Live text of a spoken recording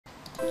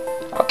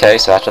Okay,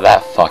 so after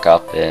that fuck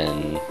up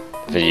in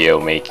video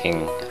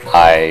making,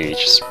 I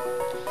just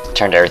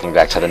turned everything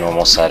back to the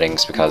normal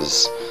settings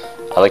because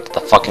I looked at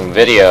the fucking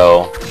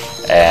video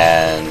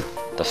and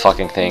the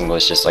fucking thing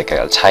was just like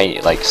a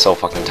tiny, like so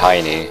fucking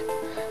tiny.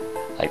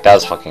 Like that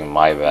was fucking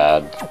my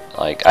bad.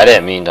 Like I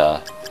didn't mean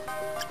to.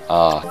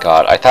 Oh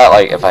god, I thought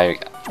like if I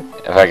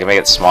could make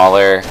it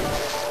smaller,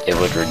 it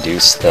would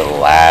reduce the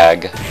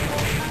lag.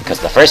 Because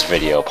the first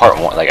video, part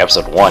 1, like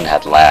episode 1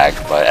 had lag,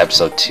 but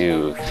episode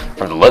 2,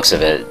 from the looks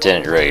of it,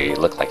 didn't really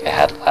look like it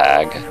had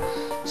lag.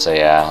 So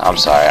yeah, I'm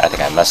sorry, I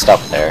think I messed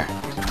up there.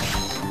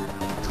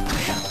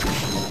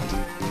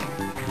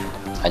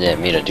 I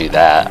didn't mean to do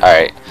that.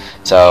 Alright,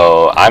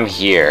 so I'm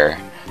here,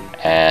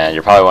 and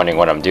you're probably wondering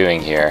what I'm doing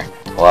here.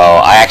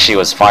 Well, I actually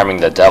was farming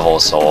the Devil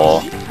Soul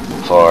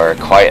for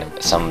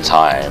quite some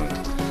time,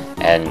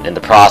 and in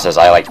the process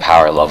I like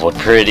power leveled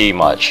pretty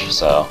much,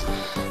 so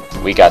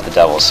we got the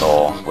Devil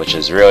Soul, which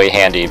is really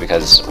handy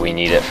because we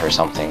need it for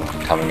something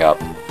coming up.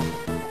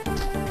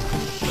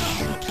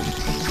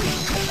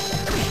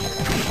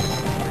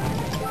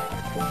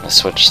 Let's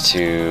switch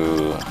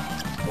to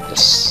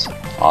this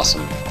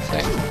awesome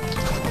thing.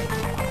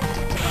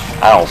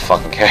 I don't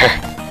fucking care.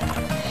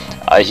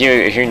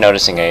 If you're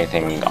noticing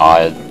anything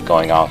odd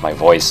going on with my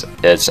voice,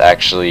 it's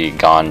actually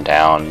gone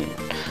down.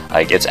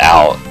 Like, it's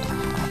out.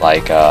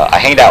 Like, I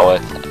hanged out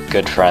with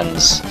good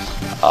friends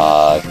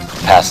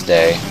past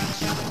day.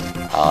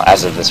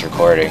 As of this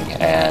recording,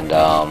 and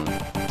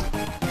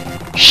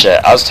shit,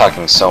 I was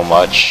talking so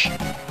much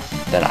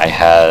than I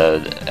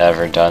had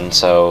ever done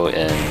so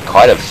in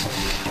quite a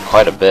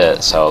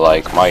bit. So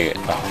like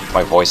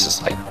my voice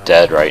is like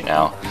dead right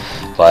now.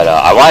 But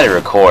I wanted to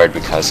record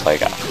because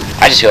like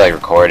I just feel like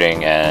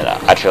recording, and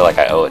I feel like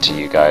I owe it to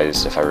you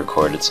guys if I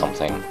recorded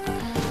something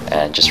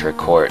and just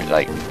record,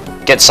 like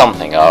get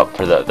something up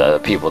for the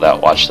people that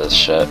watch this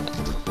shit.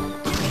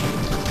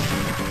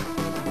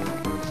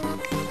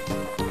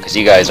 Because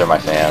you guys are my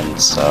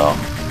fans, so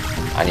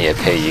I need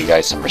to pay you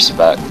guys some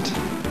respect.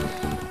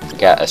 We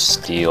got a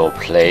steel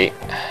plate.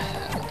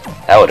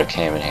 That would have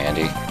came in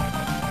handy.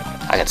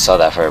 I could sell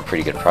that for a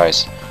pretty good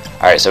price.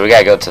 Alright, so we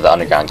gotta go to the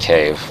underground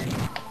cave.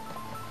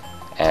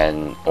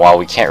 And while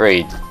we can't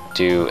really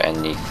do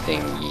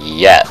anything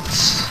yet,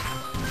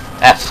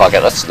 fuck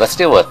it. Let's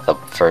deal with the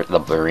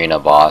arena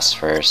boss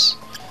first,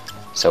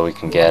 so we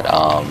can get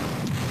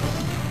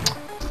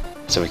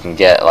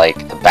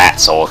like the Bat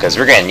Soul, because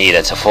we're gonna need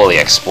it to fully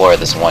explore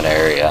this one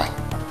area,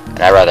 and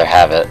I'd rather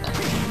have it.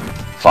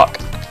 Fuck.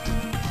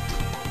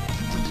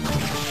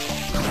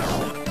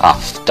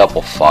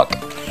 Double fuck.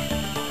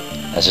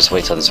 Let's just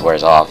wait till this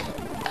wears off.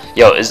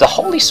 Yo, is the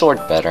Holy Sword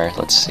better?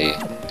 Let's see.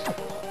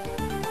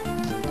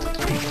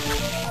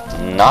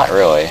 Not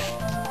really.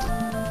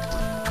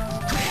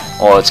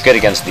 Well, it's good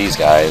against these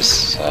guys,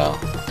 so.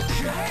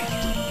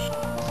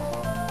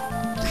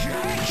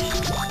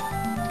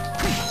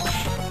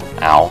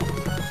 Ow.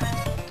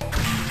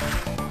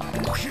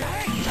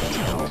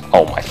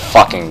 Oh my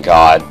fucking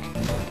god.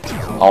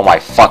 Oh my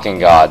fucking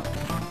god.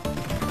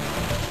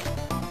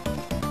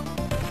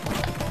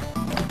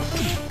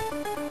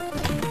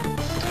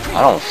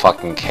 I don't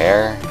fucking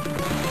care.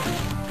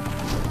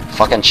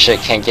 Fucking shit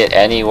can't get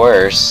any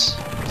worse.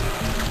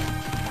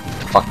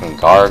 Fucking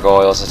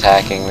gargoyles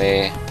attacking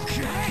me.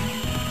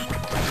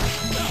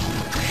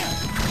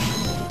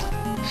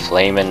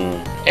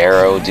 Flamin'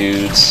 arrow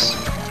dudes.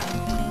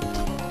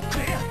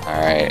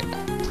 Alright.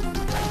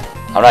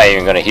 I'm not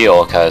even gonna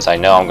heal because I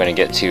know I'm gonna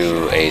get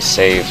to a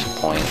save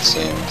point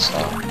soon, so.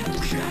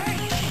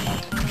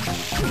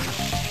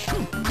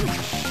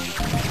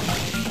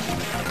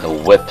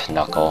 The whip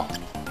knuckle.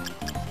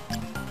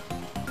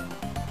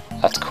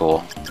 That's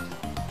cool.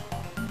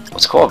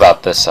 What's cool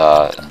about this,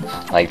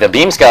 like the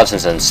beam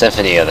skeletons in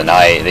Symphony of the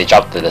Night, they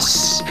dropped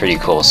this pretty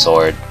cool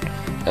sword.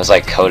 It was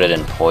like coated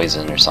in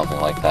poison or something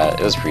like that.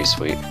 It was pretty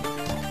sweet.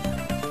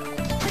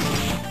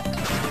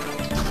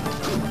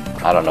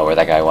 I don't know where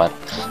that guy went.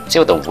 Let's see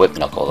what the whip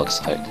knuckle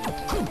looks like.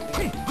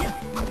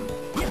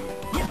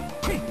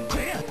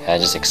 Yeah, it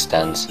just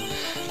extends.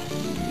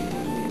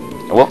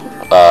 Whoop.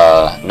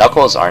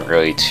 Knuckles aren't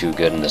really too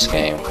good in this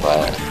game,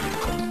 but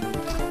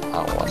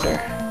I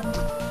wonder.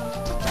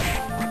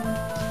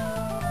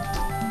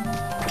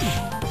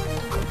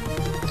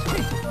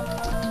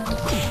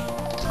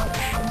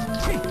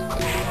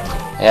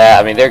 Yeah,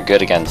 I mean they're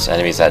good against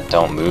enemies that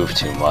don't move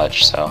too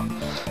much, so.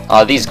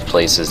 These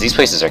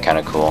places are kind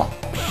of cool.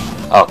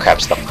 Oh crap,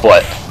 it's the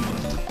foot.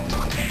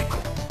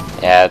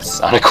 Yeah, let's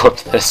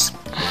unequip this.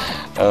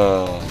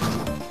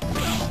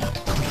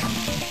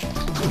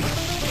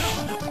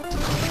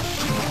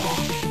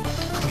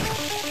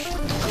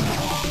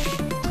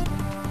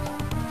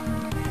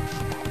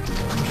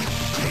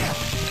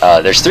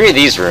 There's 3 of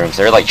these rooms.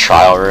 They're like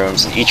trial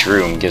rooms, and each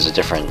room gives a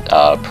different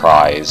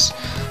prize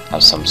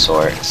of some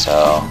sort,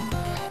 so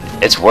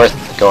it's worth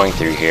going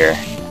through here,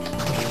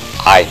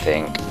 I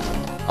think.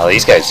 Oh,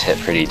 these guys hit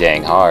pretty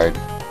dang hard.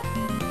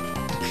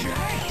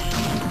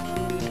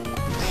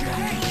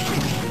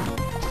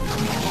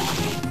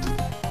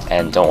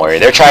 And don't worry,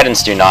 their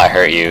tridents do not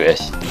hurt you if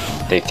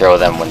they throw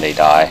them when they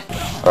die,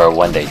 or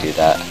when they do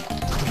that.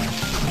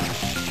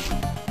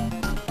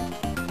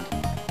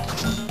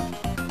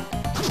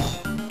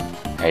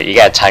 Alright, you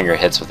gotta time your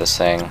hits with this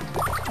thing,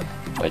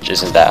 which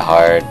isn't that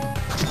hard.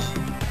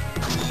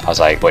 I was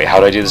like, wait, how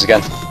do I do this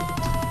again?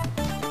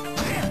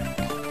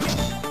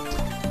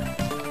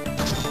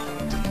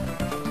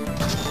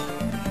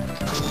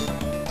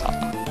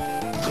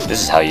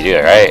 This is how you do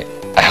it, right?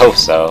 I hope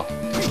so.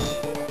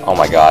 Oh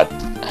my god.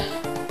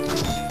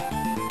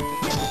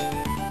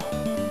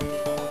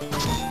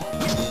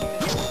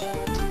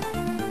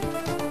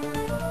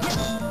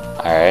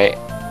 Alright.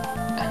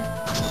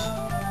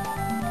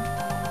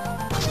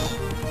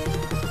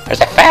 There's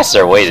a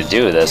faster way to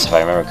do this, if I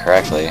remember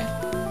correctly.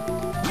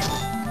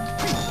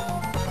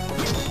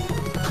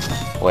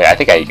 Wait, I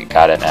think I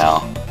got it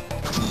now.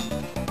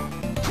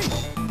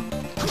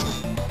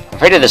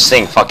 I'm afraid of this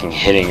thing fucking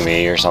hitting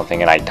me or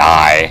something and I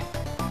die.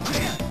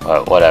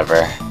 But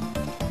whatever.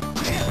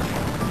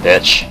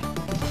 Bitch.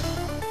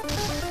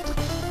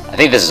 I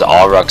think this is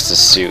Alrux's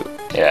suit.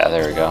 Yeah,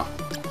 there we go.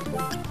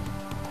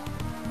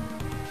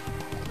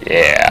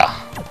 Yeah.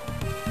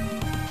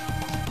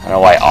 I don't know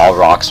why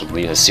Alrox would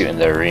leave his suit in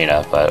the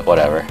arena, but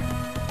whatever.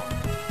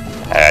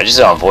 I just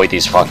don't avoid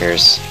these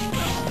fuckers.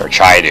 Or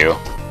try to.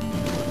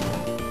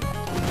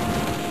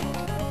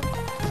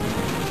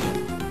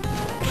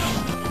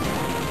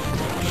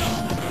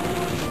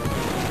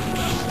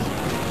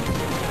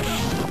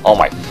 Oh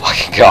my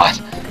fucking god.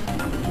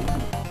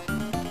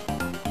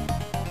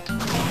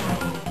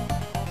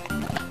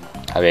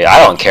 I mean, I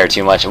don't care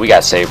too much. We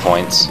got save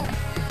points.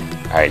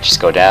 Alright, just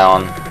go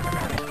down.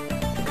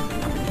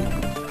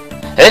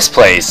 This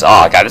place,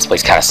 oh god, this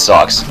place kind of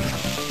sucks.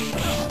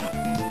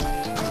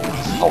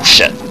 Oh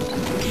shit.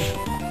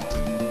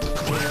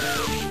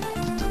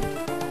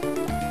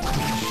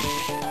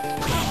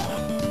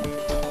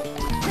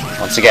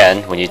 Once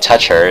again, when you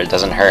touch her, it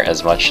doesn't hurt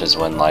as much as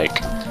when, like,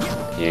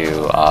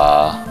 you,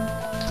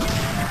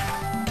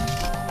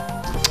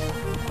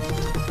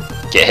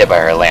 get hit by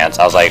her lance.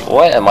 I was like,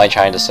 what am I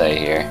trying to say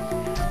here?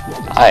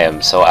 I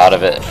am so out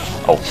of it.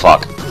 Oh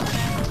fuck.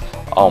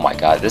 Oh my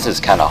god, this is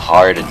kind of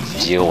hard to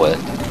deal with.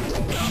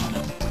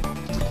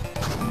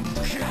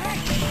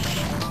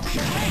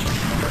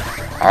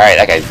 Alright,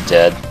 that guy's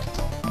dead.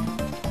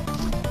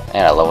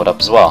 And I leveled up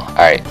as well.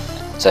 Alright,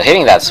 so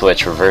hitting that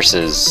switch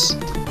reverses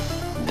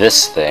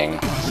this thing.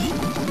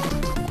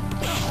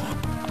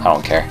 I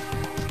don't care.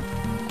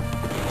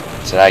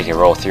 So now you can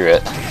roll through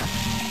it.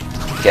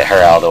 Get her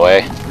out of the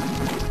way.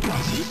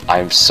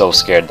 I'm so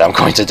scared that I'm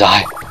going to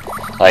die.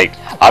 Like,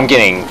 I'm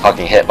getting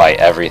fucking hit by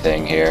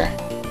everything here.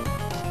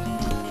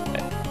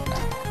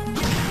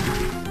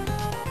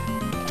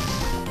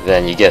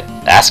 Then you get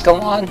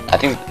Ascalon? I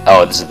think,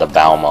 oh, this is the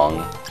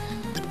Balmung.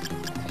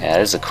 Yeah,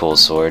 this is a cool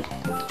sword.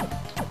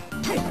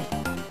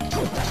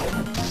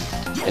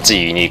 It's a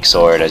unique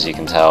sword, as you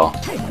can tell.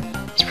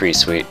 It's pretty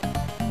sweet.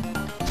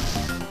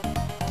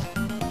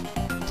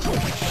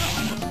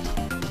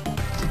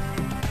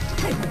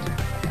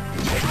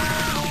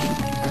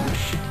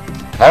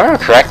 If I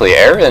remember correctly,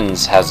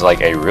 Aaron's has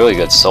like a really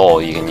good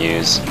soul you can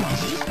use.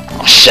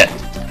 Oh shit!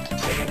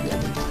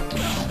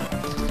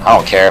 I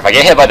don't care. If I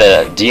get hit by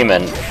the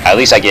demon, at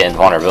least I get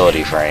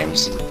invulnerability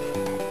frames.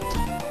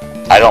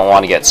 I don't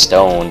want to get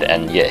stoned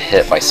and get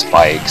hit by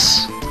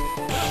spikes.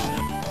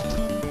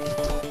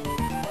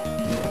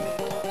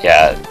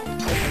 Yeah.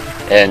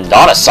 And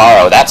Donna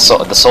Sorrow, that's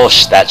the soul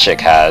that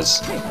chick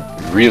has.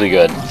 Really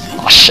good.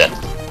 Oh shit.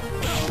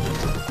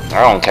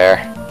 I don't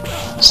care.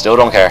 Still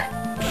don't care.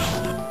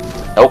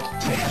 Nope.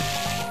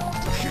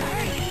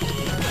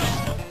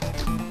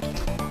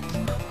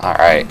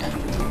 Alright.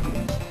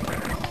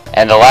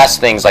 And the last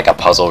thing's like a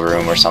puzzle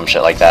room or some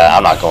shit like that.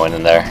 I'm not going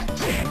in there.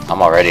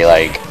 I'm already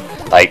like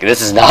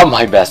this is not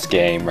my best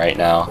game right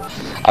now.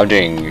 I'm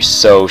doing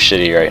so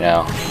shitty right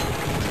now.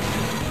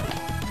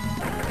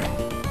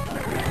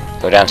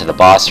 Go down to the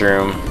boss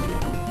room.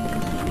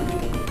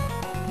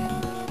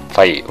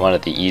 Fight one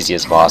of the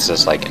easiest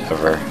bosses like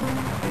ever.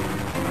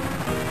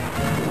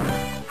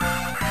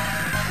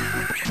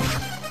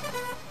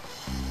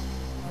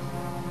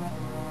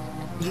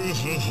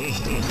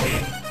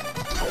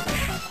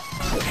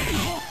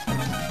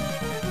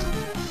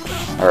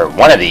 Or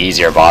one of the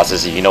easier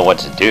bosses if you know what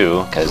to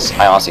do, because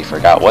I honestly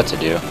forgot what to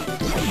do.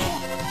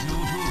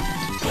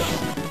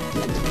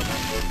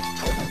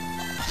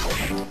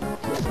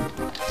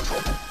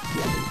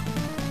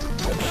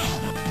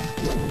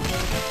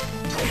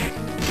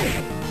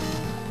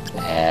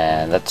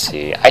 And let's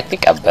see, I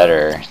think a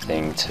better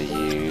thing to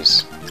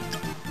use,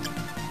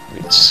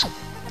 let's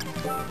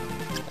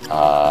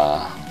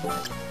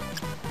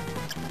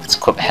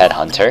equip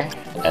Headhunter,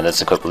 and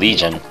let's equip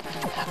Legion,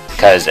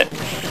 because,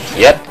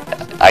 yep,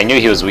 I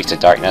knew he was weak to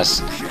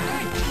darkness.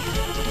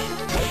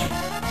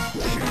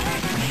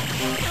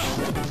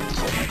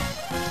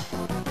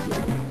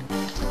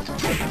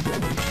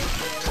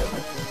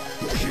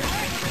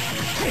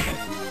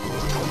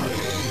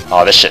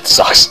 Oh, this shit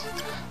sucks.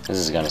 This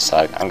is gonna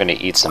suck. I'm gonna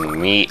eat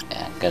some meat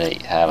and gonna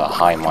have a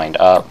high mind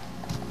up.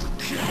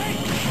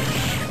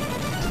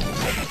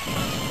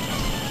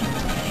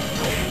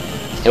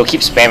 He'll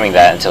keep spamming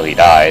that until he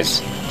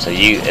dies. So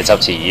it's up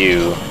to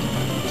you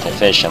to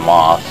finish him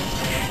off.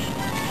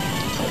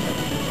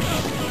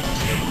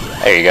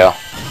 There you go.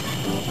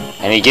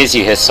 And he gives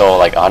you his soul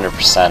like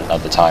 100%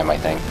 of the time, I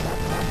think.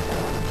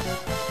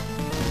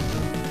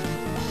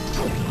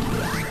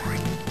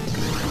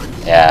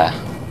 Yeah,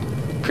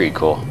 pretty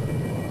cool.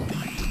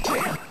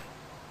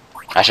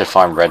 I should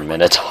farm Red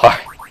Minotaur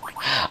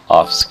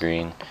off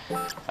screen.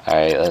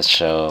 Alright, let's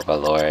show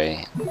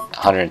Valore.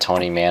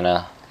 120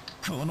 mana.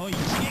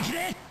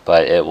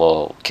 But it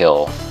will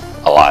kill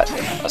a lot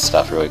of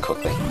stuff really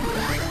quickly.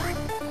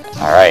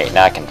 Alright,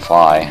 now I can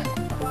fly.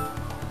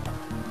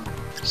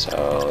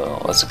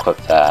 So let's equip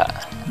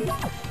that.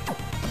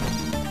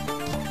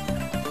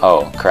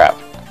 Oh crap.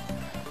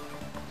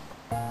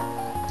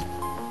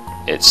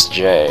 It's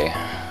J.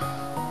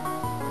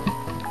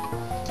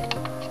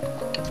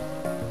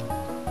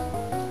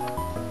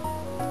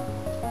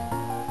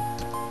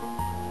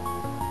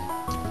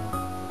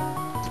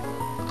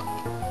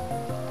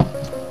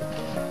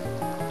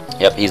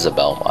 Yep, he's a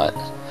Belmont.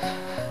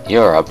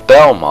 You're a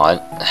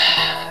Belmont.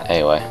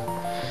 Anyway.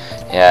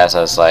 Yeah,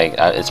 so it's like,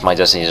 it's my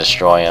destiny to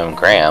destroy him.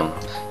 Graham,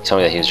 he told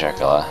me that he was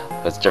Dracula.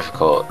 But it's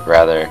difficult,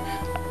 rather...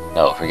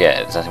 No, forget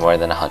it. It's nothing more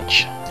than a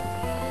hunch.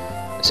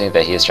 Assuming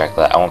that he is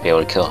Dracula, I won't be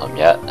able to kill him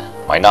yet.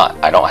 Why not?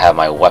 I don't have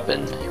my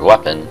weapon. Your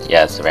weapon?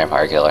 Yeah, it's the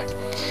vampire killer.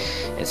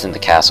 It's in the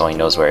castle, he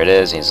knows where it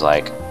is. He's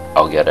like,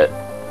 I'll get it.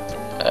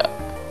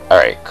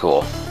 Alright,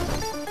 cool.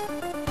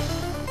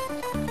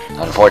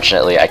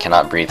 Unfortunately, I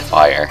cannot breathe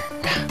fire.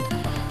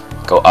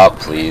 Go up,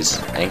 please.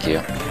 Thank you.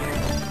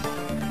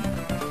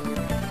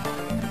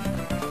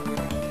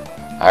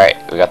 Alright,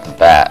 we got the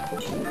bat.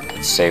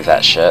 Let's save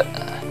that shit.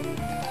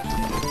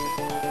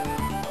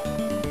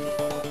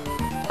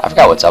 I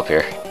forgot what's up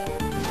here.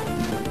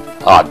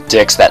 Aw,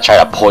 dicks that try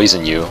to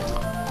poison you.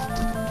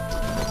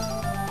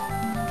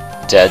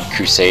 Dead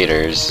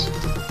Crusaders.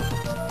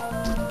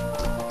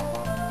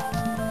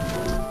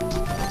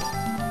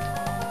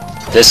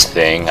 This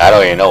thing, I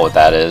don't even know what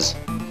that is.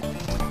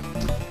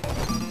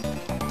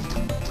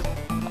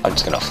 I'm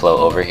just gonna float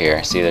over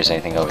here, see if there's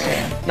anything over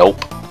here.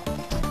 Nope.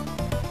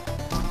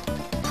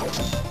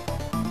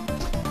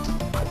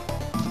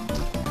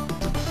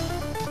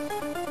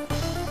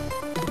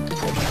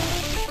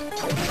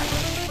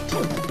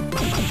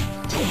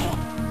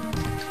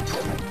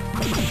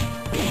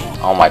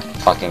 Oh my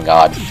fucking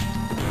god.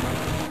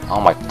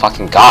 Oh my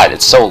fucking god,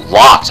 it's so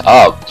locked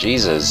up,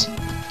 Jesus.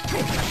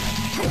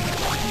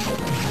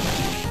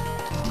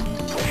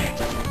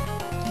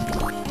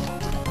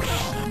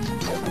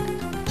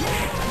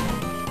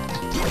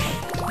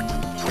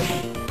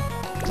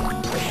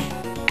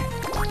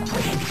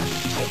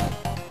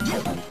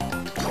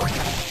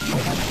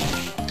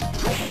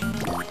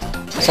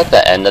 Is that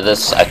the end of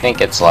this? I think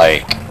it's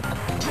like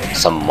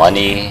some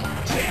money.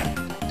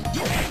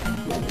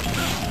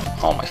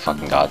 Oh my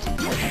fucking god.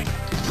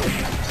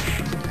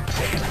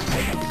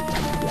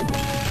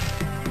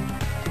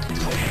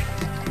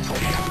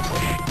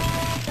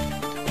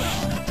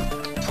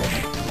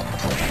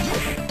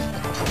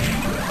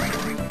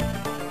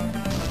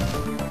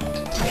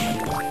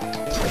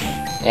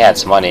 Yeah,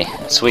 it's money.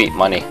 Sweet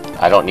money.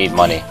 I don't need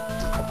money.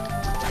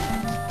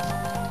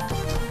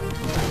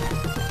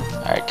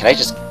 Alright, can I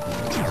just...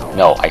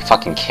 No, I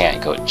fucking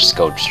can't just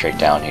go straight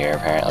down here,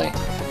 apparently.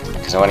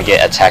 Because I want to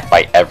get attacked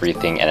by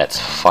everything and its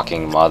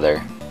fucking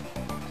mother.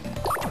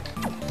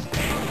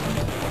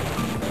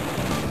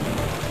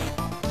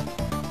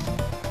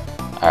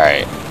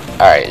 Alright.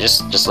 Alright,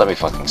 just let me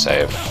fucking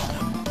save.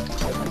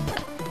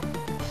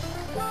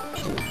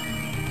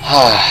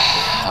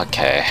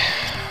 Okay.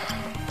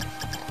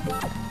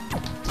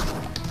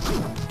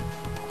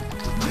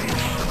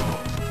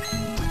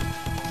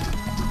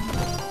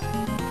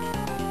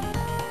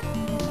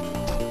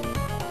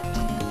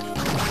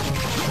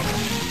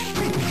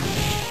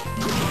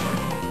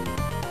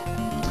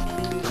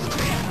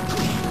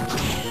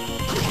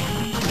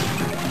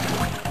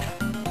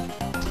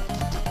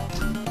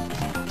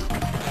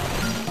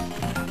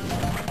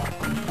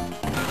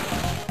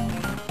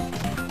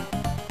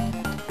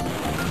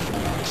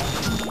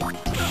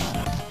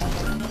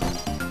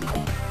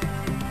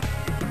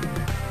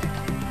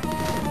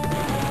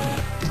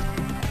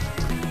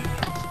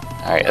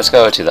 Alright, let's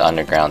go to the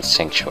underground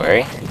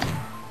sanctuary.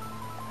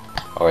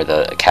 Or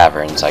the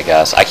caverns, I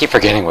guess. I keep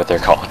forgetting what they're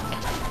called.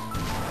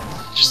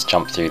 Just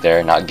jump through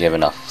there, not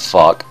giving a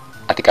fuck.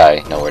 I think I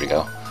know where to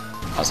go.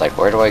 I was like,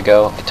 where do I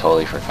go? I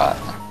totally forgot.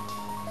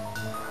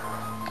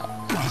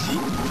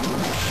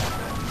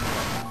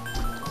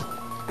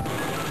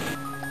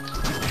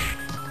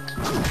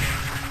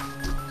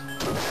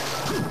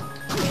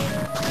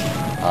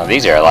 Oh,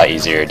 these are a lot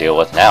easier to deal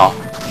with now.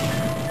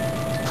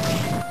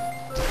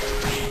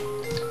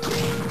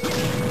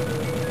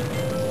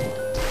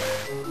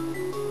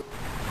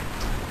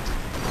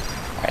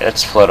 Alright,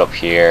 let's float up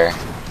here.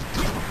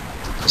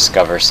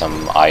 Discover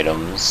some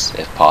items,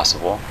 if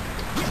possible.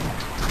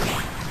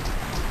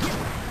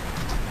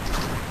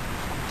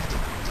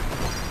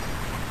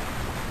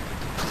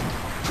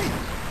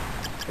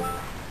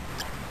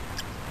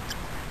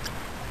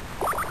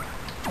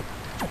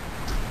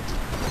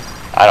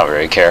 I don't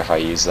really care if I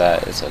use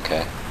that, it's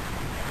okay.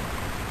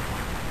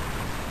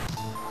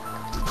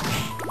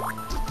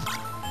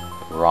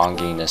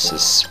 Ronginus'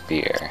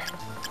 spear.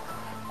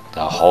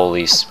 The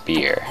holy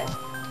spear.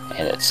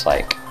 And it's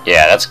like,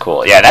 yeah, that's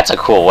cool. Yeah, that's a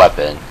cool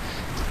weapon.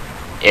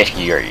 If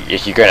you're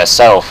gonna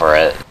settle for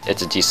it,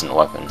 it's a decent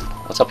weapon.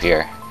 What's up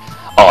here?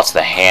 Oh, it's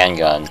the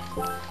handgun.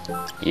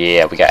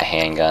 Yeah, we got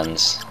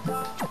handguns.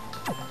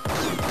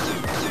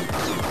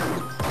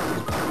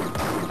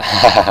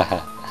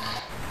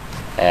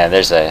 And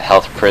there's a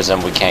health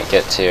prism we can't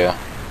get to.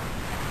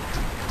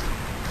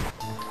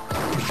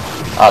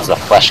 Oh, it's the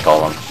flesh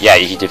golem. Yeah,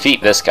 you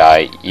defeat this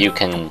guy, you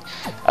can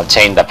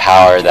obtain the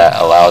power that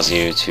allows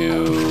you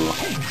to...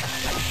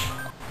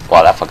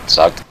 Wow, that fucking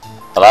sucked.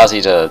 Allows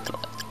you to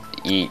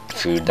eat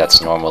food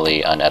that's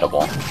normally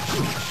unedible.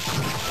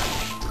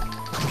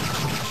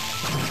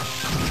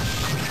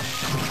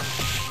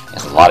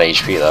 That's a lot of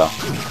HP though.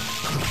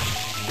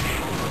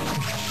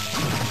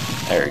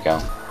 There we go.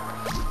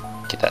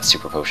 Get that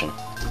super potion.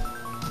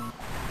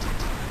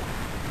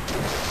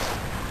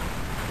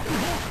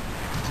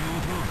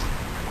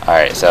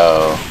 Alright,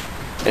 so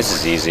this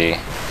is easy.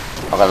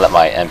 I'm gonna let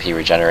my MP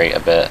regenerate a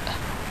bit,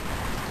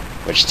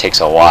 which takes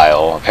a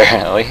while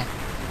apparently.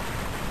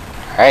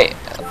 Alright,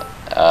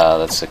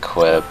 let's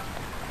equip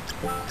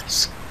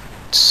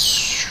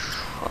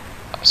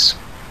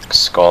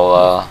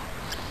Scola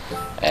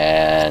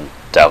and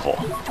Devil.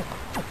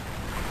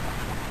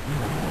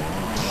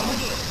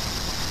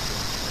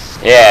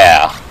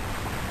 Yeah!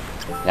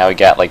 Now we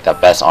got like the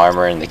best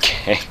armor in the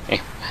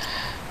game.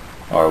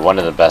 Or one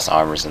of the best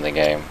armors in the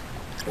game.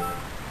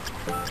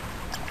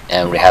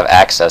 And we have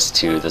access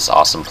to this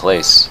awesome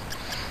place.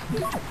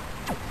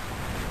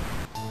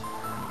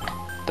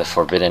 The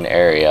Forbidden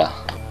Area.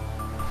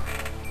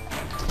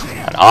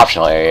 An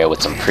optional area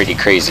with some pretty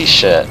crazy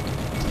shit.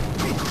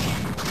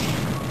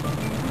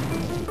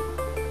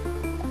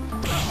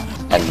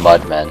 And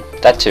Mudmen.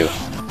 That too.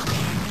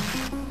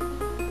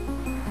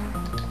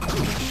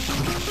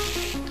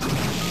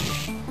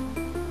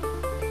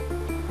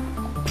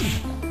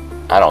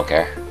 I don't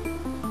care.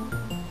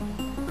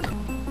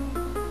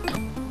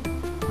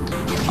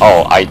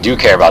 Oh, I do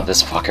care about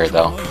this fucker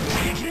though.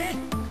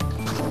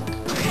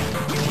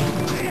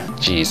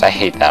 Jeez, I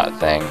hate that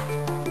thing.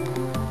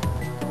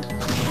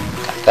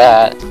 Got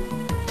that.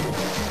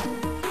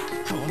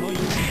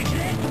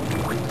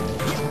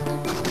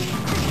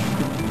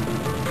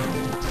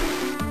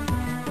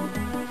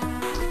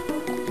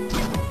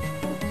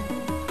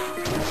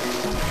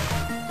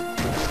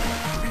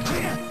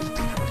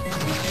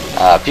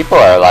 People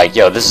are like,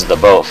 yo, this is the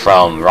boat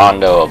from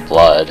Rondo of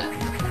Blood.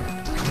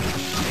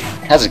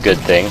 That's a good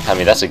thing. I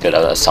mean, that's a good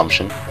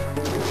assumption.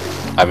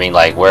 I mean,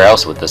 like, where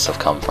else would this have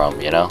come from,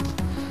 you know?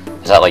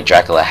 It's not like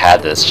Dracula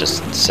had this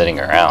just sitting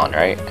around,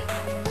 right?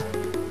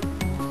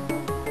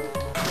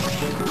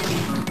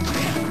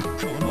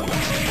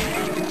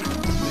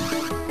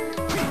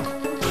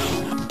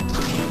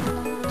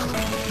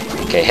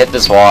 Okay, hit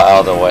this wall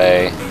out of the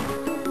way.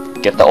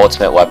 Get the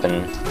ultimate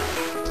weapon.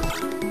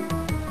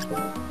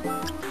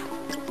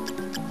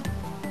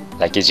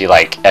 That gives you,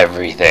 like,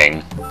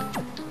 everything.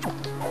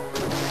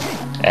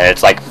 And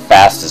it's, like,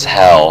 fast as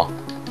hell.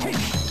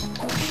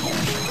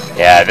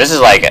 Yeah, this is,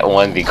 like,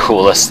 one of the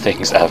coolest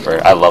things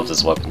ever. I love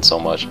this weapon so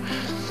much.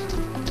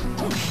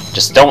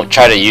 Just don't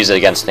try to use it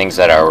against things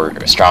that are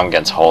strong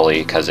against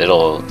Holy, because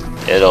it'll,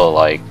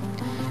 like...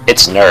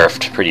 It's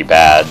nerfed pretty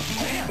bad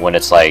when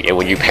it's, like,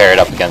 when you pair it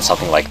up against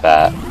something like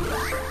that.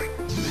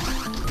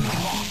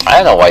 I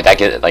don't know why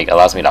that like,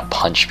 allows me to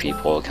punch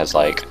people, because,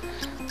 like...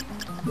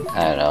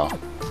 I don't know.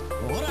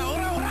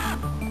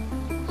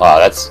 Wow,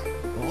 that's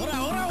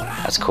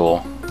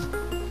cool.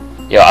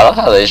 Yo, I love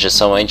how there's just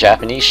so many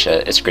Japanese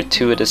shit. It's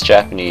gratuitous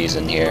Japanese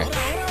in here.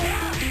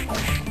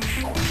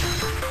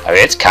 I mean,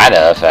 it's kind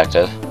of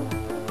effective.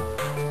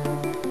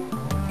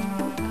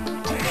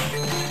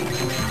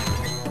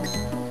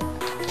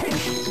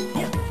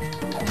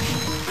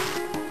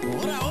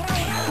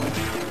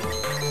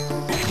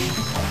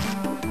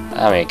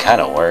 I mean, it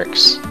kind of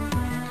works.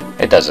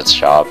 It does its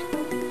job.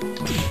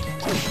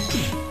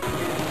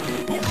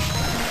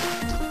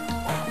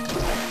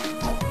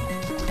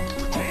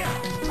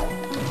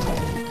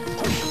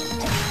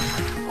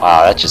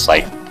 Wow, that just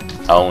like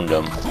owned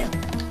him.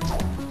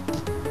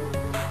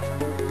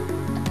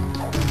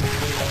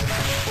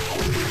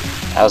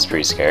 That was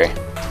pretty scary.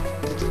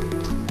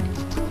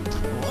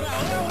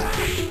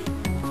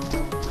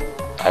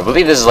 I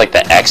believe this is like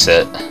the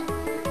exit.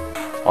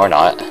 Or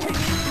not.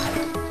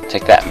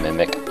 Take that,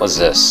 Mimic. What's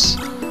this?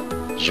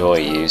 Joy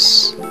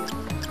use.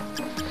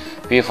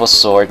 Beautiful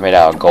sword made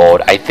out of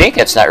gold. I think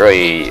it's not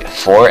really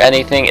for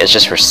anything, it's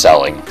just for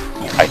selling,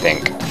 I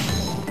think.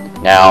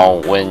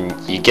 Now, when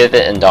you get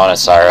it in Dawn of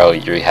Sorrow,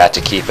 you have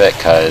to keep it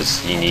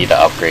because you need to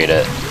upgrade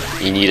it.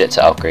 You need it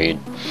to upgrade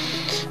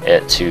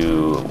it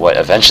to what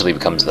eventually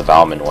becomes the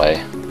Valman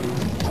way.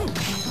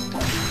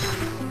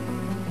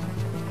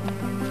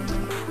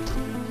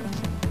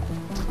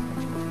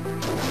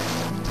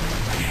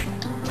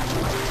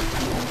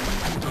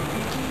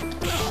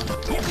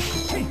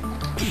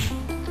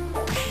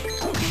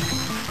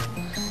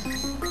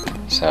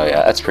 So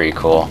yeah, that's pretty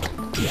cool.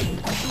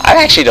 I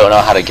actually don't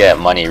know how to get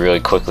money really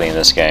quickly in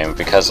this game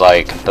because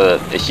like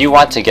if you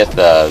want to get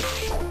the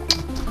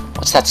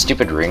what's that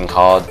stupid ring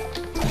called?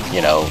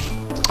 You know,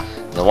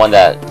 the one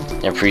that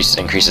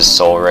increases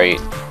soul rate.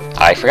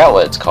 I forgot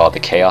what it's called, the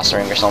chaos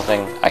ring or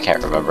something. I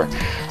can't remember.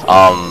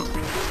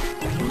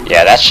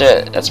 Yeah, that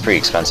shit, that's pretty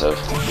expensive.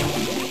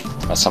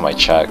 Last time I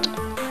checked.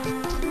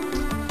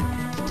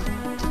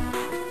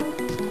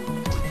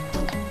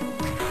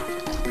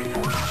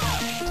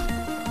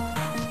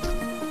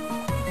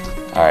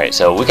 Alright,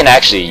 so we can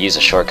actually use a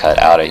shortcut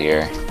out of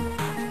here.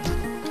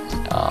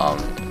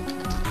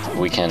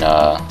 We can,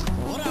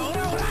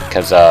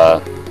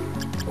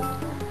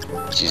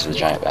 let's use the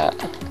giant bat.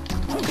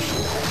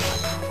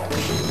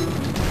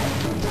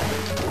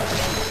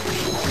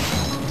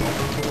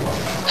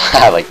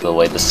 I like the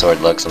way the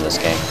sword looks in this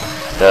game.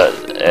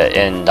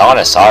 In Dawn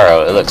of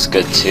Sorrow, it looks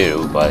good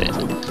too, but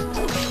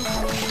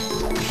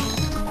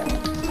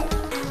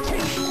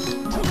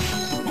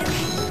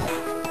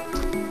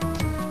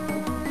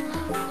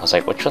I was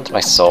like, which one's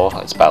my soul?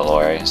 It's Battle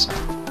Aria. So.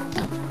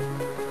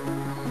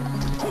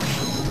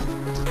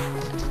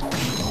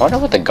 I wonder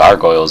what the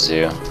gargoyles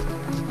do.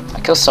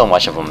 I kill so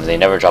much of them, they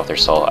never drop their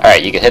soul.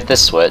 Alright, you can hit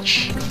this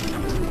switch.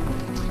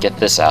 Get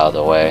this out of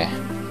the way.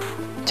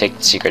 Take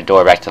the secret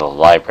door back to the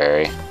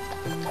library.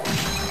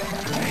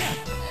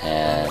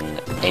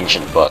 And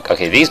ancient book.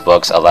 Okay, these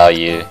books allow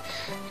you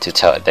to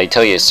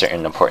tell you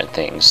certain important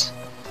things.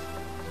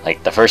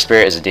 Like, the first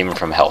spirit is a demon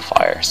from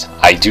Hellfires.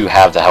 I do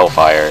have the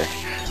Hellfire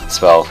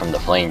spell from the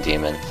Flame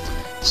Demon.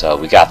 So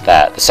we got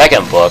that. The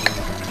second book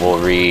will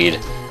read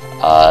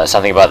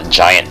something about the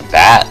giant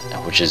bat,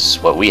 which is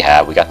what we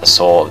have. We got the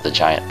soul of the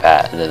giant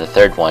bat. And then the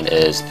third one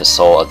is the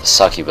soul of the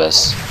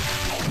succubus.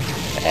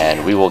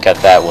 And we will get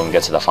that when we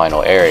get to the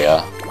final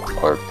area,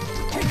 or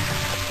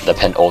the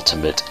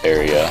penultimate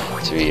area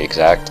to be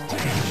exact.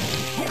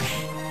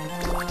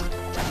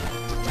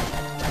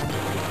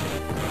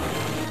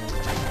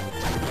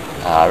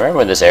 I remember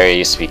when this area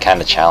used to be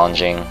kind of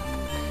challenging.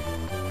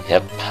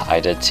 Yep, I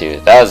did too.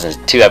 That was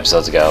 2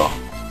 episodes ago.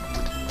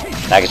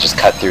 And I could just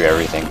cut through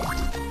everything.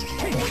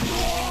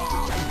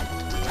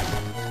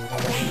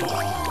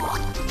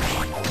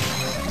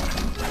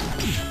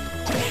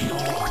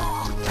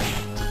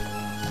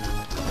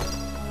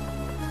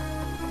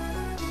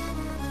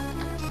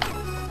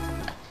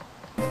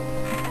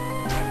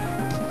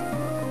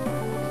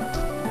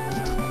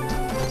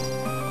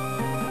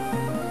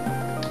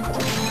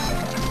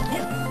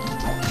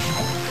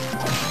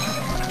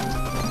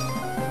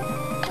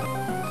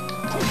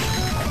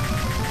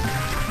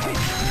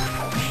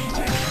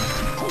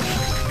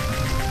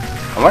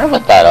 I wonder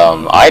what that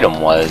item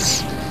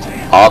was.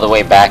 All the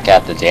way back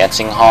at the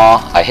dancing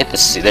hall, I hit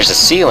the there's a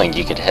ceiling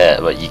you could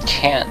hit, but you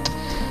can't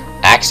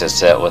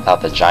access it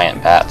without the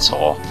giant bat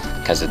soul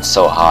because it's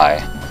so high.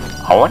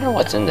 I wonder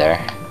what's in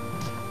there.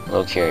 A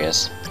little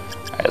curious.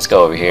 Alright, let's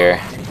go over here.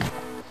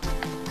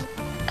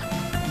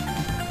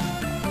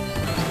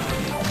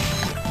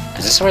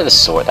 Is this where the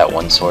sword, that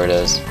one sword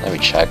is? Let me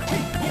check.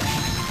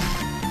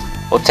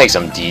 We'll take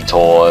some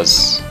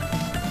detours.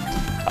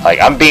 Like,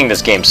 I'm beating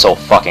this game so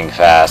fucking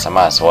fast, I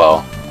might as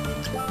well.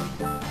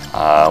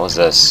 What's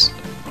this?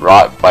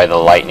 Wrought by the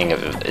lightning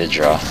of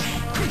Idra.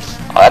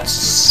 Oh, that's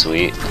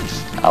sweet.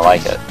 I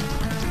like it.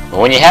 But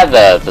when you have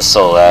the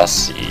Soul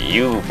S,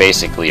 you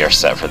basically are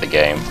set for the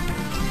game.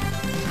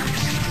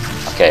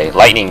 Okay,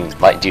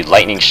 dude,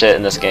 lightning shit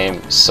in this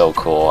game is so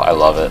cool. I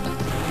love it.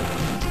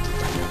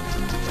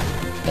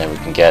 Then we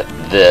can get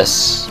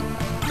this,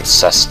 the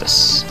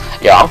Cestus.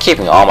 Yeah, I'm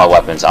keeping all my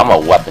weapons. I'm a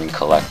weapon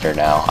collector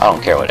now. I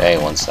don't care what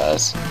anyone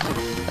says.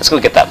 Let's go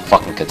get that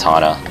fucking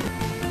katana.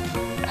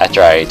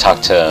 After I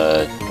talk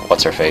to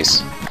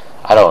what's-her-face.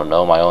 I don't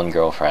know, my own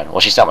girlfriend.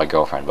 Well, she's not my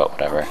girlfriend, but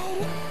whatever.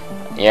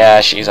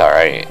 Yeah, she's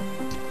alright.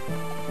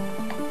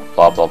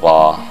 Blah blah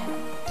blah.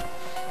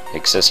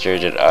 Big sister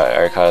did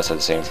Erica said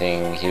the same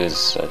thing. He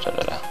was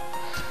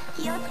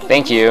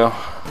Thank you.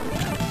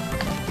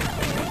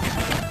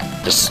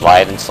 Just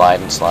slide and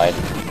slide and slide.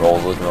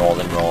 Rolling,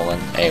 rolling, rolling.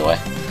 Anyway.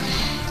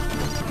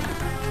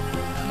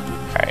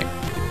 Alright.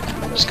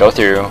 Just go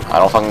through. I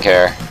don't fucking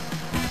care.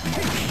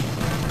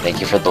 Thank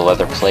you for the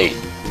leather plate,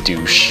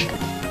 douche.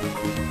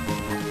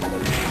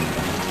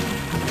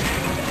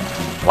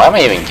 Why am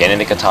I even getting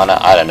the katana?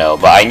 I don't know,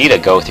 but I need to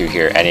go through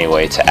here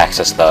anyway to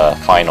access the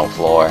final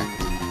floor.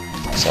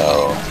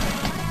 So,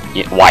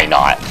 why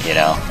not, you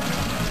know?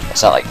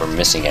 It's not like we're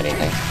missing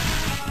anything.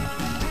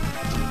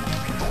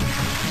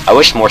 I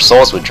wish more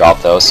souls would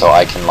drop though, so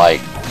I can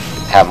like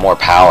have more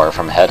power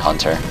from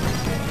Headhunter.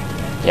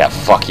 Yeah,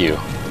 fuck you.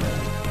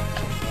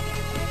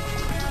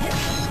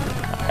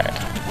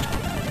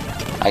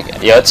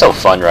 Alright. Yeah, it's so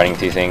fun running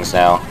through things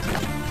now.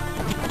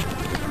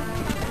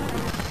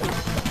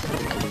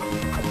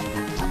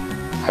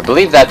 I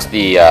believe that's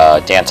the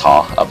dance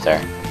hall up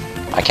there.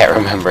 I can't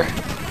remember.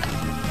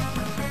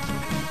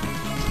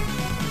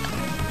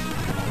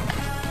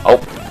 Oh,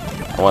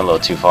 I went a little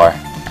too far.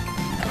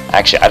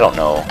 Actually, I don't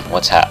know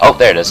what's oh,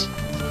 there it is.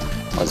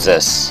 What's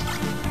this?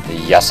 The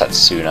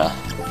Yasatsuna.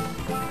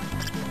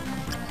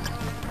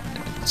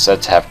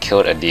 said to have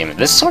killed a demon.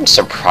 This sword's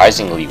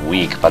surprisingly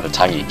weak by the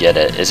time you get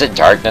it. Is it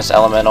Darkness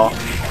Elemental?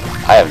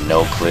 I have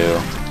no clue.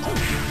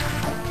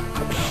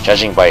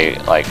 Judging by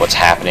like what's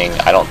happening,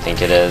 I don't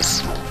think it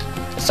is.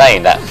 It's not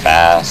even that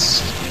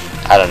fast.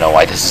 I don't know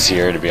why this is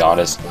here, to be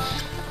honest.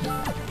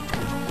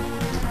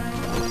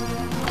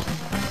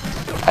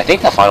 I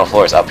think the final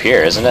floor is up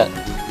here, isn't it?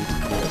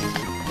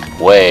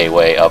 Way,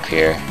 way up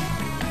here.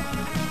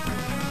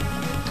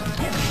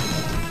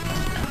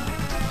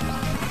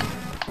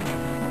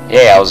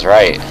 Yeah, I was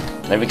right.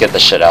 Let me get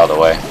this shit out of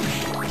the way.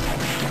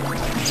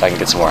 So I can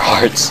get some more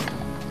hearts.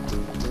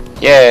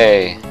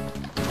 Yay!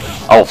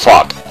 Oh,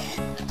 fuck.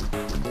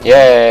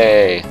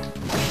 Yay!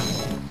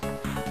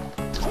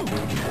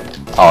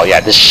 Oh, yeah,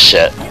 this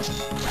shit.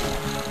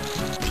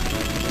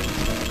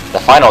 The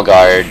final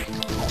guard,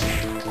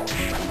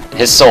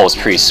 his soul is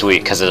pretty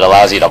sweet because it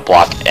allows you to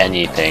block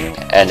anything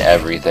and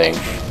everything.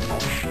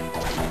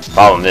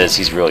 Problem is,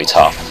 he's really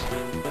tough.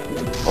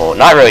 Well,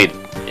 not really.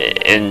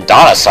 In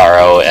Dawn of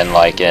Sorrow and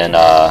like in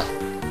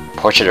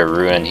Portrait of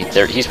Ruin,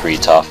 he's pretty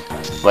tough.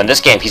 But in this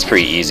game, he's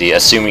pretty easy,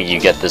 assuming you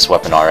get this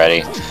weapon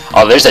already.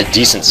 Oh, there's a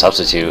decent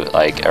substitute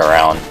like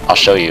around. I'll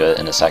show you it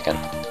in a second.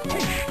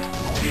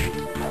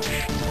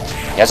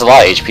 He has a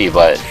lot of HP,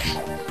 but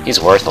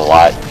he's worth a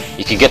lot.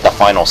 You can get the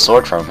final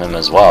sword from him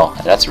as well.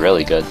 That's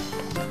really good.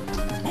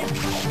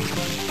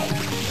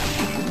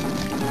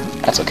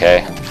 That's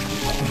okay.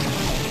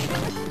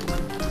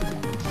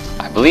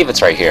 I believe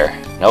it's right here.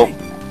 Nope.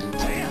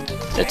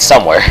 It's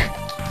somewhere.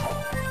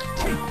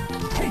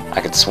 I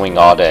could swing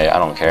all day. I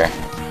don't care.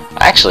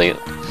 Actually,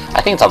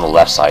 I think it's on the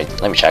left side.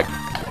 Let me check.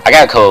 I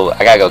gotta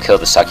go kill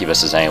the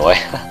succubuses anyway.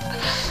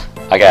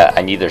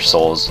 I need their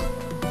souls.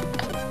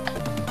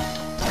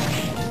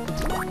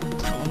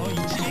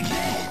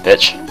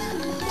 Bitch.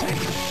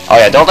 Oh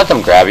yeah, don't let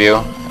them grab you.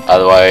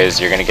 Otherwise,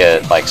 you're gonna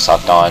get like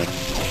sucked on,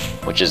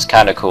 which is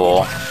kind of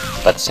cool,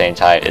 but at the same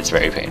time, it's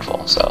very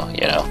painful. So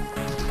you know,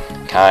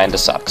 kinda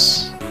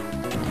sucks.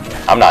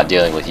 I'm not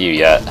dealing with you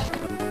yet.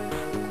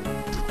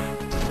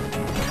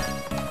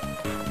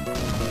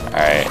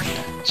 Alright.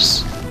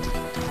 Just...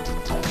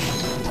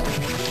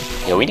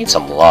 Yo, we need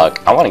some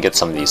luck. I want to get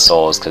some of these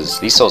souls, because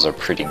these souls are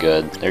pretty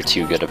good. They're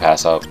too good to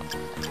pass up.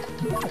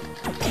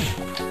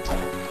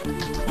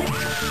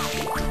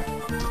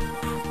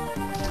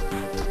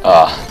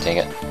 Ah, dang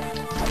it.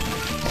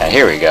 Yeah,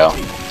 here we go.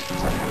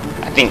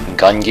 I think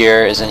gun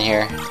gear is in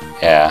here.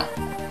 Yeah.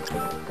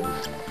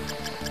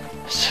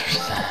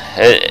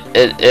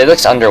 It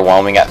looks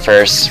underwhelming at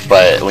first,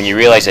 but when you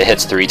realize it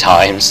hits 3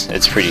 times,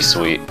 it's pretty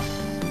sweet.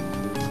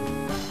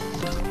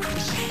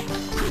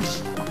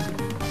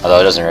 Although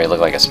it doesn't really look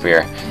like a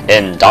spear.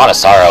 In Dawn of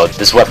Sorrow,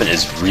 this weapon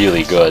is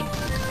really good.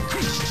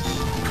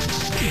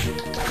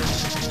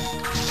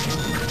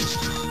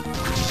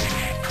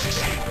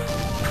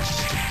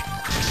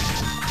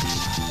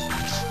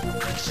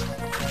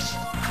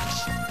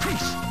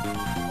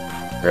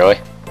 Really?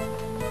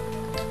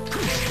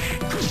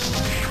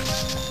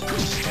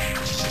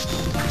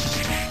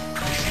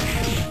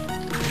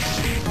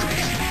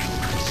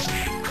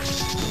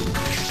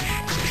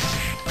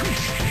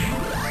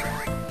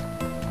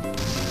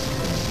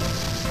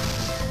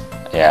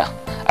 Yeah,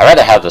 I'd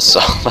rather have the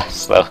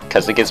soulless though,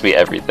 because it gives me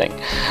everything.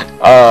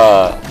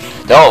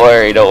 Don't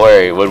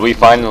worry. When we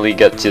finally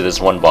get to this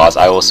one boss,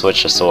 I will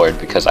switch the sword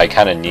because I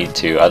kind of need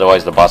to.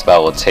 Otherwise, the boss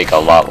battle will take a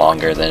lot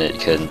longer than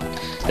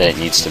it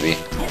needs to be.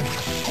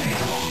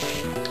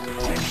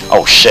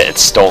 Oh shit,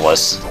 it's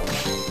Stolas.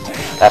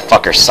 That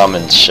fucker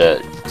summons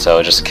shit,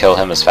 so just kill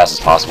him as fast as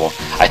possible.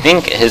 I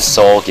think his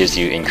soul gives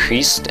you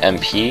increased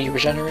MP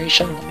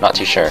regeneration? I'm not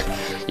too sure.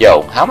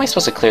 Yo, how am I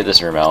supposed to clear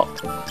this room out?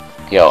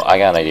 Yo, I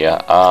got an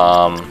idea.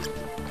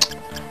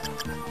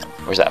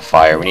 Where's that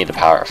fire? We need the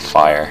power of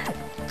fire.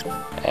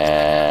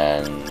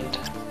 And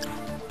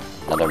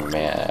another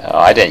man. Oh,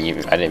 I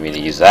didn't mean to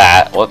use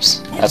that.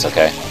 Whoops. That's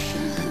okay.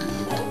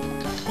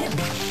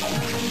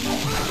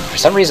 For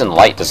some reason,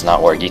 light does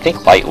not work. You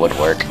think light would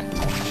work?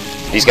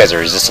 These guys are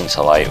resistant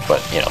to light,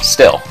 but you know,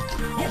 still.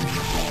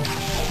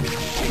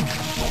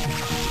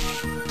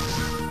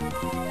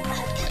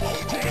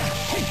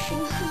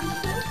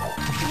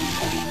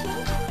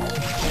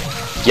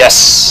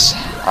 Yes!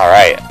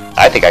 Alright.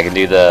 I think I can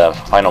do the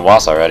final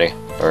boss already.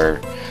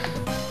 Or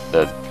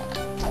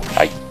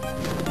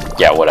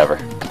yeah, whatever.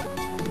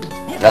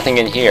 Nothing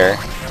in here,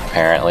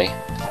 apparently.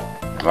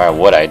 No matter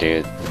what I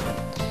do.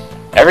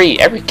 Every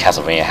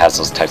Castlevania has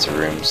those types of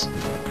rooms.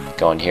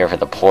 Go in here for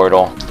the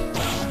portal.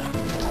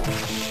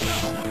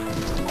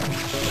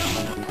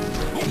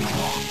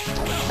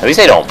 At least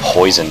they don't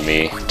poison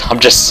me. I'm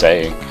just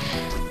saying.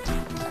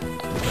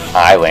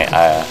 That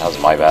was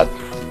my bad.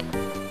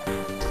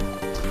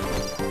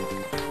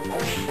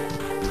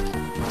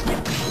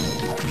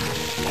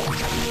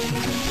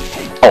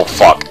 Oh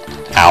fuck.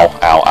 Ow,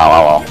 ow, ow,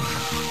 ow,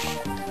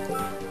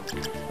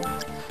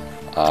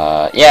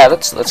 ow. Yeah,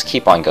 let's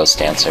keep on Ghost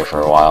Dancer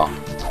for a while.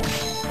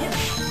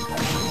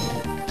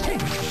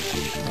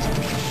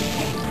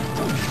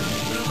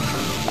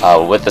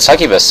 With the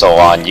Succubus Soul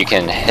on, you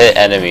can hit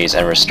enemies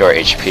and restore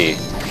HP.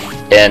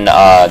 in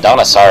Dawn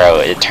of Sorrow,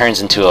 it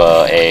turns into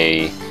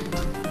a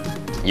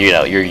you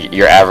know,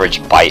 your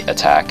average bite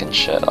attack and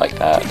shit like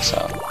that.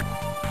 So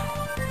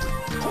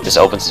this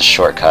opens the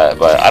shortcut,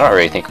 but I don't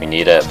really think we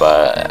need it.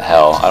 But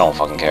hell, I don't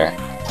fucking care.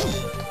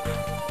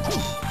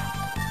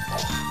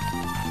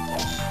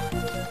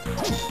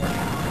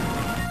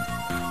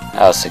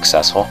 That was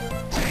successful.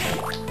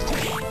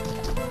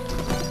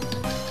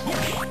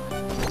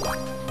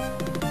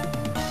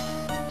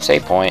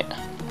 Save point.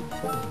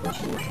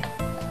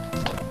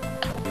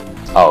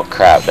 Oh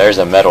crap, there's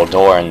a metal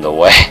door in the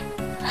way.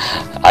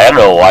 I don't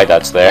know why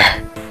that's there.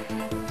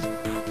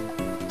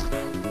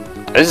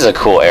 This is a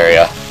cool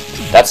area.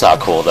 That's not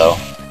cool though.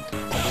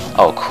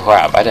 Oh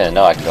crap, I didn't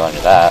know I could go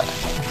into that.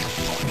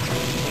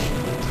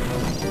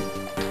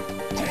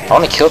 I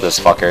want to kill this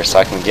fucker so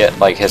I can get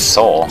like his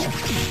soul.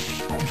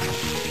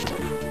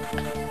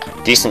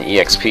 Decent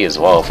EXP as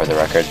well, for the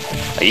record.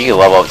 Like, you can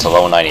level up to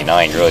level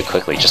 99 really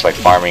quickly just by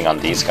farming on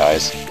these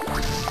guys.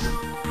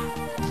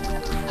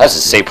 That's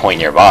a save point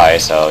nearby,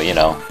 so you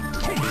know,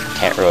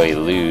 can't really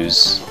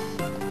lose.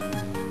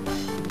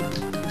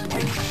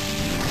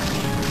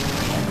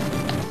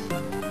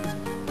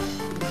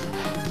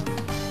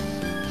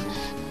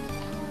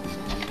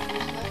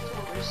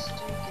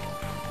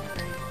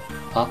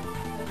 Huh?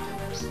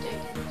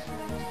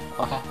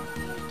 Okay.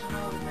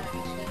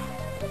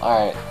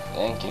 Alright,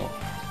 thank you.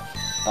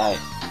 Bye.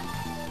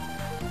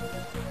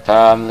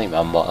 Family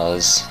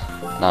members.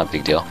 Not a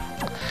big deal.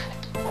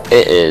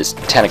 It is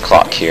 10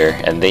 o'clock here,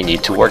 and they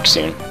need to work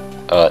soon.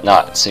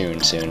 Not soon,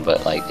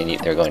 but like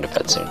they're going to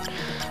bed soon.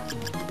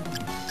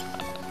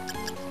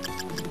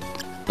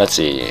 Let's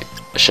see.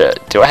 Shit.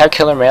 Do I have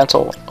Killer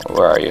Mantle?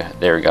 Where are you?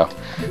 There we go.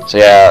 So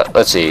yeah,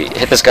 let's see.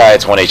 Hit this guy,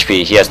 it's 1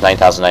 HP. He has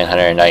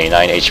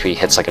 9,999 HP.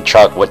 Hits like a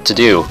truck. What to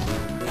do?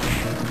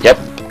 Yep,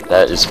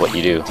 that is what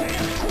you do.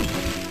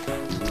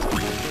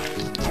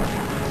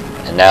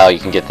 And now you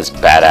can get this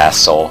badass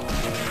soul.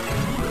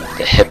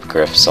 The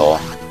Hippogriff soul.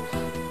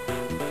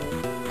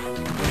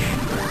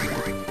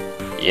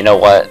 You know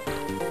what?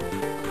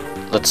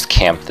 Let's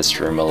camp this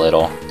room a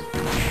little.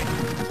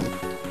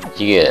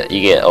 You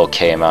get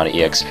okay amount of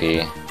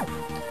EXP.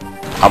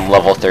 I'm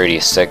level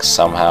 36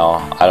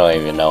 somehow. I don't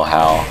even know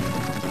how.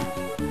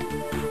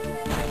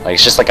 Like,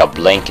 it's just like a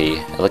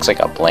blankie. It looks like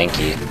a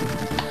blankie.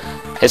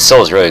 His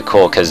soul is really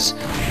cool because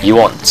you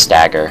won't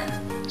stagger,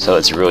 so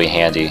it's really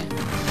handy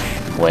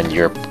when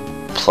you're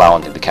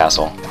plowing through the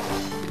castle.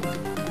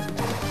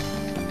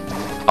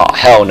 Oh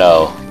hell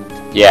no.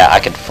 Yeah, I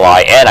can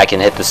fly and I can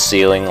hit the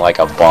ceiling like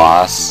a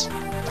boss.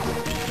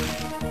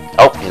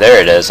 Oh,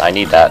 there it is. I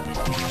need that.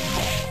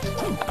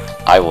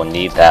 I will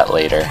need that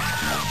later.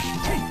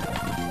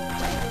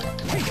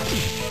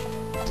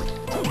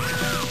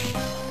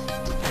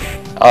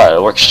 Oh,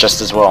 it works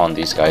just as well on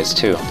these guys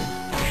too.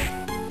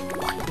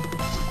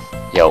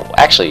 Yo,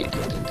 actually,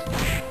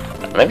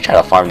 let me try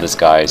to farm this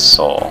guy's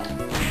soul.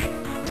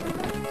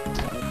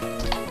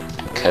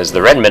 Because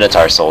the red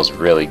Minotaur soul is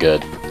really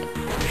good.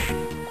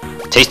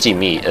 Tasty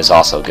meat is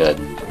also good.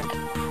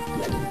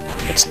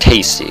 It's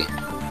tasty.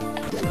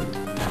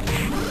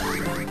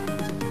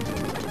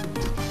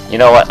 You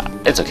know what?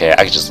 It's okay.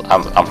 I can just.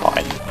 I'm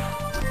fine.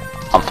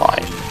 I'm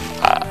fine.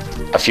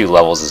 A few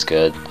levels is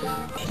good.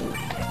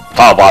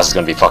 Final boss is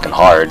gonna be fucking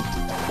hard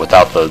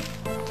without the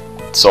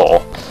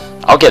soul.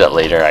 I'll get it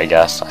later, I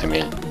guess. I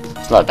mean,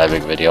 it's not that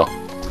big of a deal.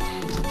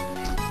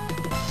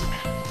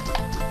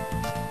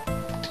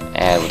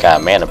 And we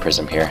got a mana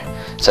prism here.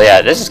 So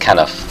yeah, this is kind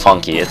of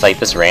funky. It's like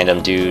this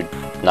random dude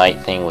knight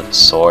thing with a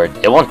sword.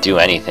 It won't do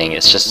anything.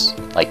 It's just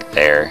like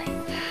there.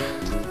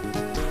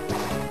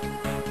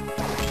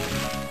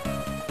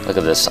 Look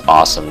at this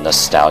awesome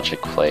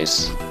nostalgic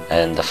place.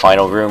 And the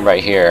final room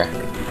right here.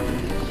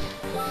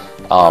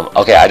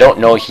 Okay, I don't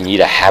know if you need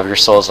to have your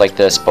souls like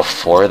this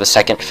before the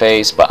second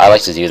phase, but I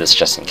like to do this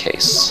just in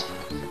case.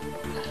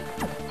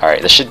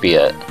 Alright, this should be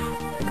it.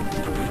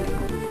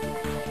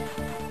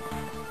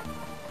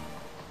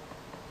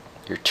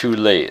 You're too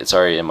late. It's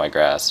already in my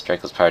grasp.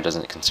 Dracula's power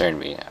doesn't concern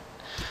me.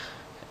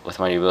 With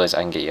my new abilities,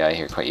 I can get you out of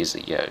here quite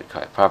easily. Yeah,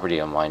 property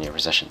of mine in your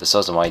possession. The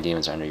souls of my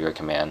demons are under your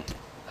command.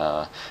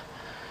 Blah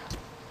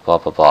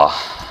blah blah.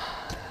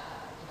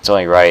 It's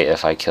only right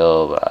if I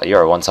kill.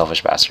 You're one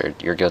selfish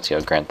bastard. You're guilty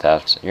of grand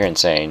theft. You're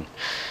insane.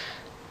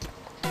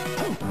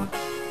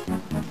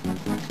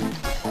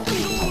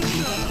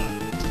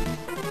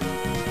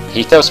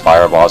 He throws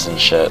fireballs and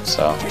shit,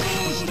 so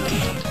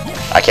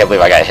I can't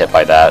believe I got hit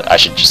by that. I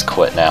should just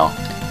quit now.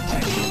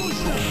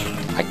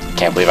 I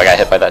can't believe I got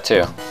hit by that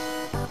too.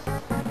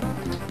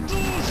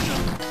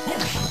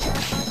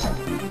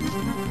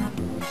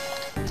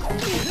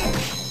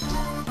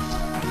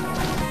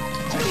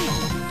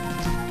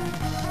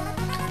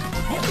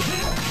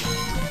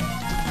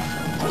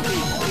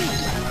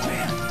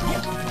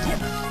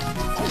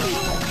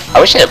 I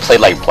wish it had played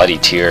like Bloody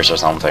Tears or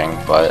something,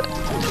 but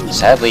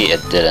sadly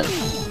it didn't.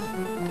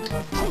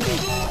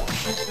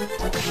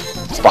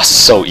 This boss is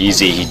so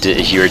easy.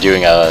 You were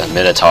doing a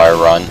Minotaur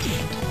run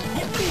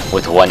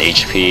with 1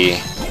 HP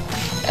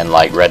and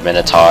like red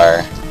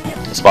Minotaur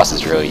This boss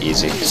is really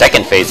easy.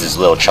 Second phase is a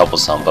little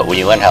troublesome, but when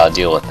you learn how to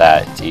deal with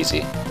that, it's easy.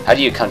 How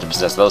do you come to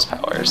possess those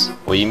powers?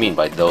 What do you mean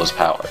by those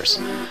powers?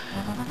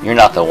 You're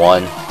not the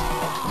one.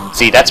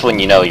 See, that's when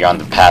you know you're on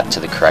the path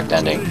to the correct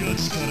ending.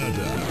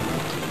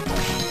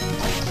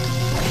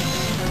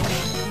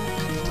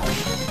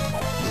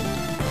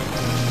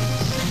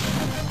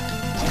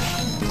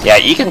 Yeah,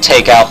 you can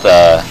take out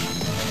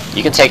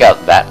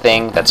that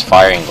thing that's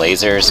firing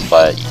lasers,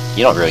 but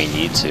you don't really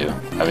need to.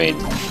 I mean,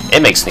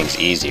 it makes things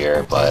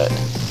easier, but...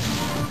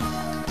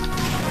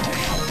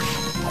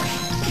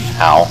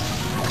 Ow.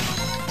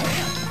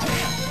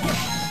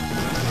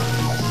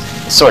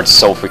 This sword's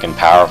so freaking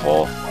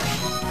powerful.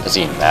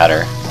 Doesn't even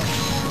matter.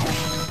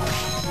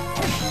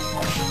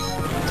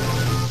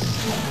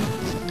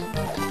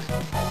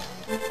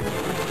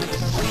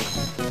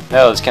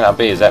 No, this cannot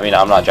be. Does that mean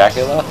I'm not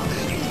Dracula?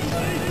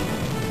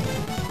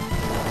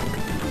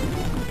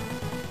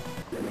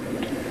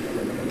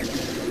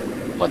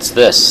 What's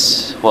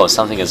this? Whoa,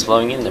 something is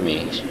flowing into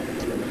me.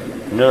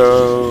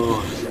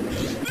 No!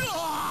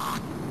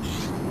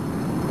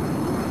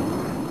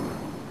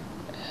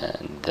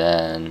 And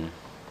then...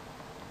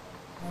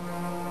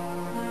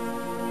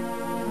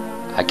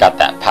 I got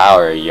that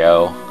power,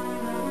 yo.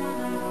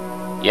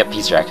 Yep,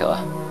 he's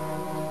Dracula.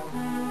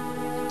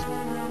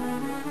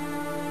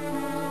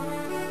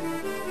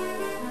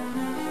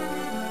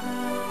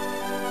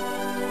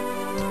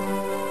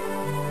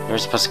 You were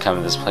supposed to come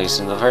to this place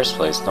in the first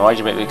place. Then why'd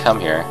you make me come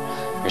here?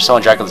 Your soul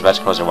and Dracula's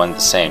magic powers are one and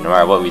the same. No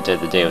matter what we did,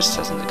 the day was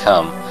destined to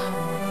come.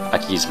 I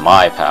could use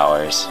my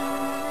powers.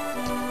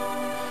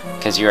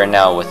 Because you are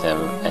now with him,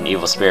 an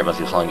evil spirit must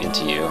be flowing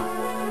into you.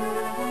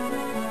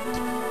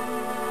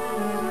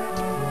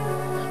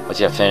 Once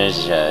you have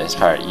finished his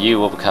power, you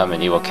will become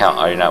an evil count.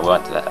 I do not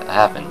want that to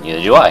happen.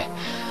 Neither do I.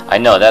 I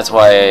know, that's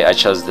why I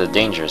chose the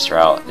dangerous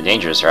route. The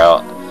dangerous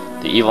route.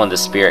 The evil in the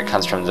spirit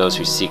comes from those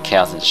who seek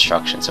chaos and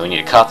destruction, so we need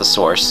to cut off the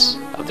source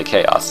of the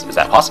chaos. Is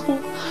that possible?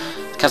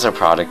 The Castle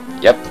product.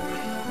 Yep.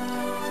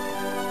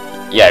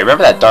 Yeah,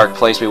 remember that dark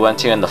place we went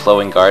to in the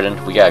flowing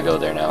garden? We gotta go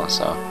there now,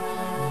 so...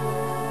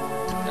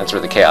 That's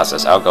where the chaos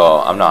is. I'll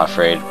go. I'm not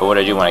afraid. But what do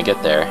I do when I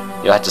get there?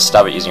 You'll have to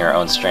stop it using your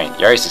own strength.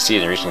 You already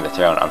succeeded in reaching the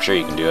throne. I'm sure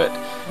you can do it.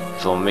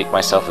 If it will make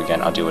myself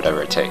again, I'll do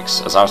whatever it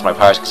takes. As long as my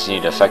powers continue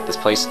to affect this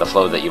place, the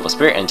flow of the evil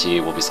spirit into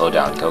you will be slowed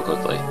down. Go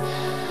quickly.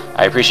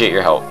 I appreciate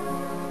your help.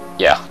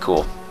 Yeah,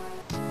 cool.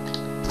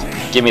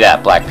 Give me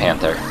that, Black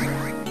Panther.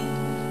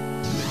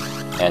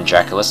 And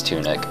Dracula's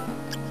tunic.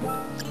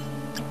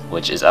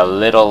 Which is a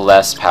little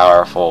less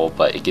powerful,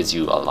 but it gives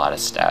you a lot of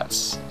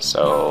stats.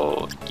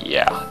 So,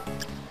 yeah.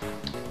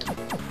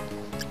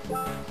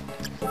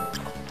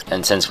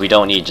 And since we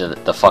don't need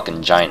the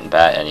fucking giant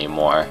bat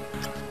anymore,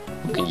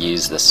 we can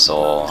use this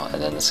soul,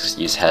 and then let's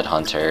use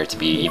Headhunter to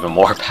be even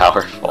more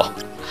powerful.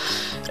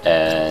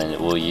 And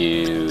we'll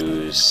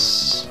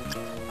use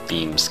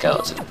Beam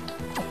Skeleton.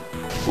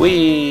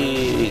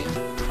 Whee!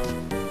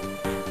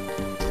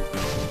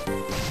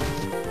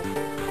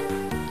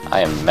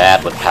 I am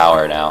mad with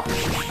power now.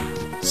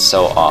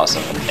 So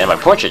awesome. And my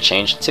portrait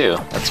changed too.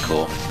 That's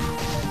cool.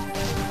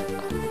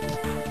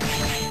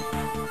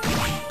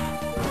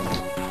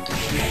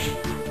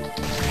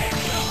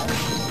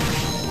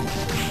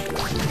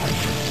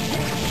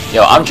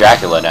 Yo, I'm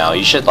Dracula now.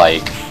 You should,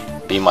 like,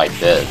 be my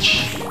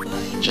bitch.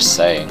 Just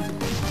saying.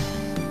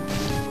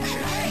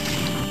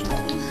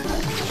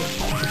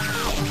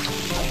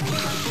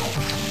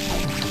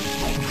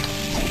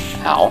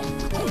 Ow.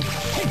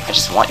 I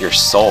just want your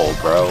soul,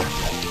 bro.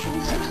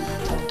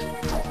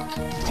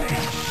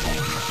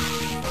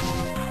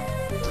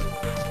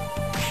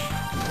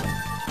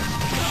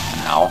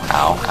 Ow,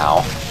 ow,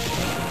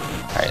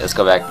 ow. Alright, let's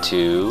go back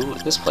to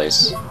this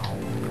place.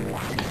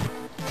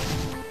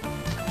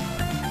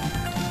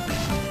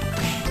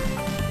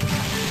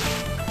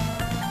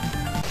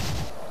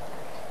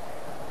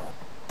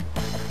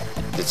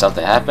 Did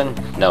something happen?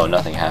 No,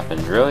 nothing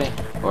happened. Really?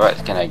 What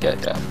can I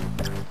get? Yeah.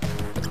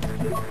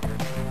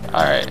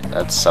 Alright,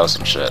 let's sell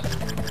some shit.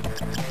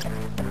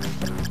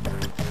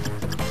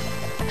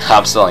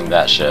 I'm selling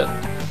that shit.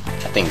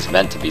 That thing's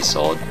meant to be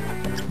sold.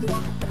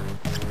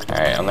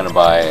 Alright, I'm gonna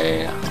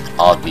buy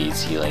all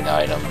these healing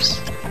items.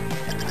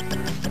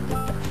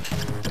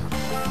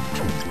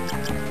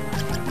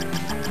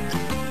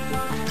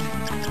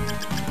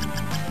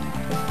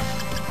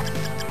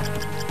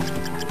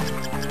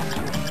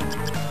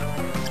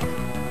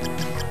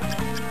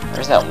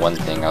 Where's that one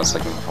thing I was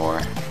looking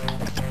for?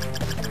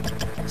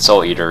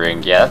 Soul Eater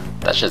Ring, yeah,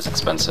 that shit's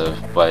expensive,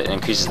 but it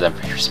increases the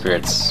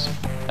spirit's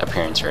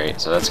appearance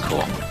rate, so that's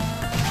cool.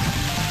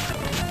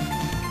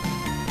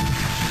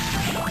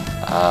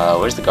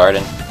 Where's the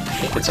garden? I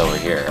think it's over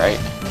here, right?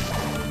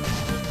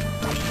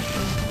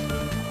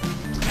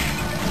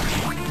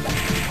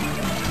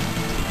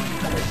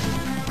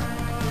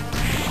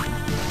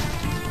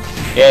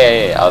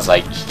 Yeah, I was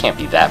like, he can't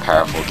be that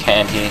powerful,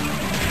 can he?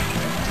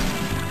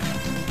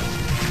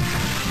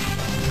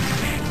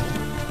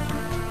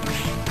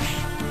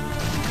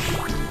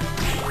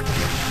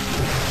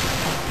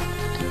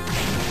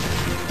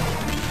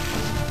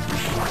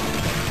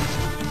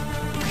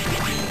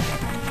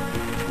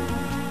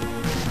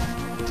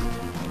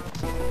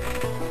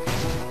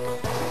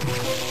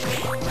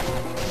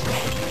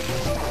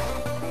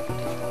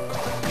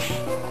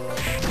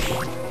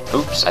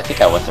 Oops, I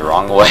think I went the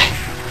wrong way.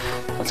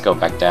 Let's go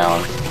back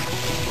down.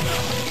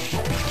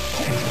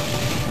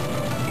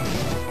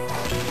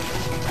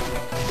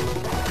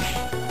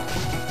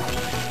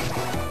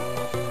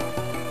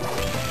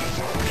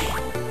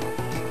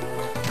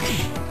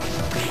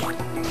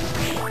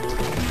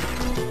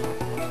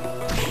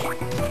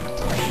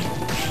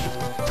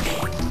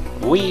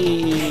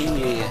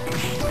 Whee!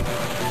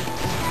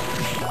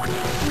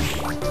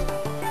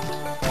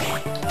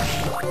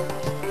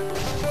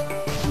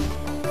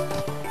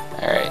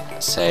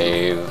 Alright,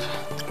 save,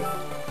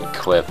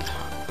 equip.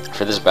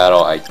 For this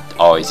battle, I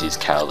always use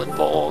Catalid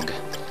Bolg.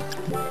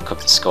 Equip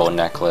the Skull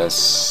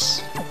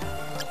Necklace,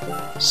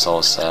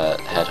 Soul Set,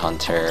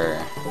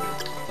 Headhunter,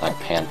 Black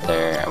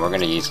Panther, and we're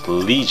going to use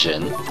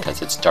Legion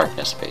because it's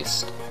darkness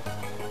based.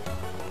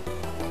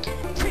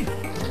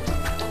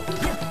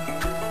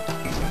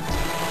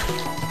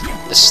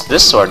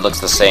 This sword looks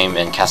the same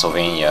in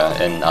Castlevania,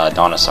 in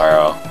Dawn of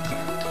Sorrow.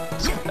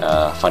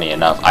 Funny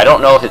enough. I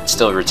don't know if it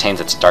still retains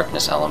its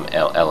darkness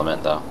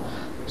element though.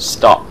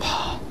 Stop.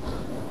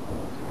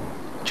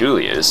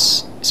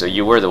 Julius, so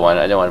you were the one.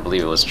 I didn't want to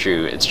believe it was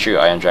true. It's true,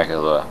 I am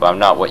Dracula, but I'm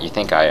not what you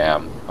think I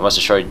am. I must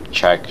assure you,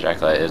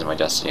 Dracula is my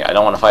destiny. I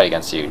don't want to fight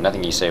against you.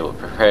 Nothing you say will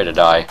prepare to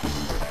die.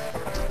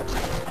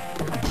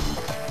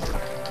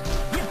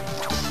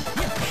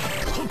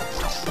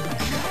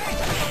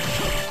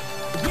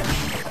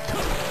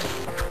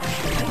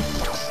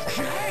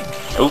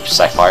 Oops,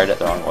 I fired it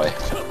the wrong way.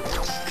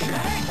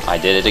 I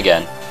did it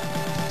again.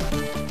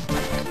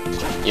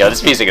 Yo,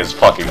 this music is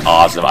fucking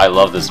awesome. I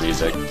love this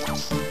music.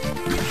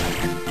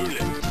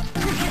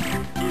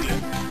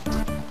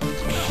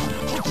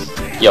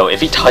 Yo,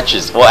 if he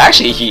touches... Well,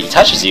 actually, if he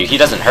touches you, he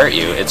doesn't hurt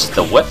you. It's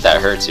the whip that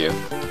hurts you.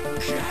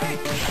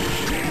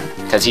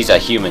 Because he's a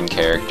human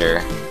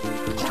character.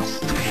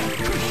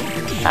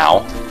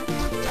 Ow.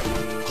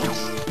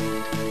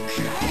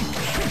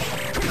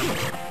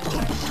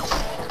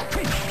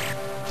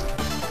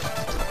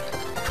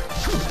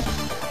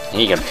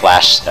 He can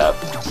flash step.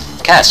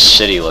 It's kind of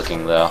shitty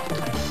looking though.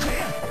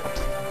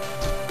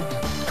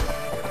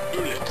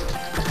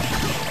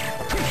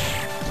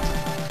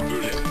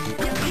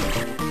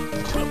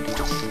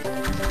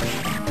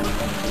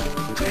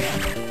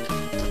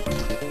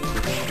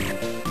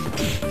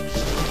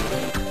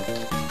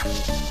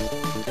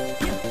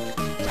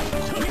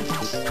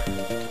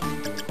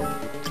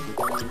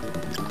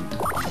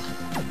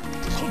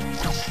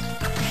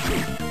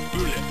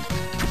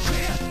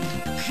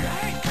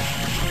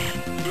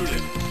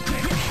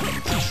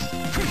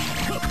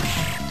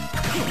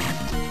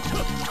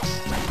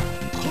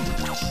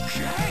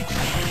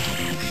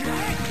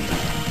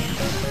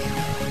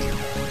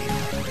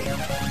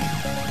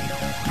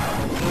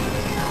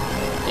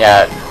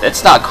 Yeah,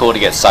 it's not cool to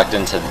get sucked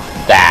into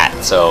that,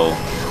 so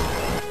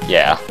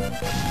yeah.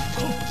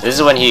 This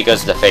is when he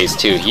goes to phase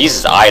 2. He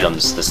uses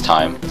items this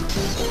time.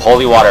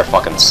 Holy water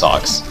fucking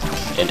sucks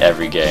in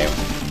every game.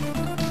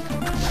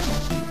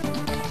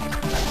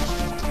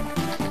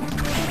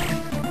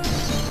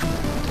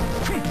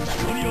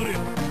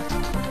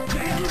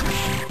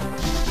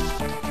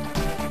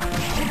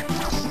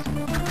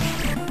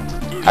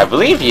 I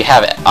believe you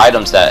have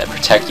items that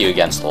protect you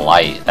against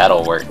light.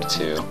 That'll work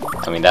too.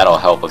 I mean, that'll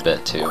help a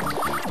bit too.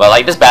 But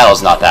like, this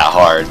battle's not that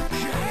hard.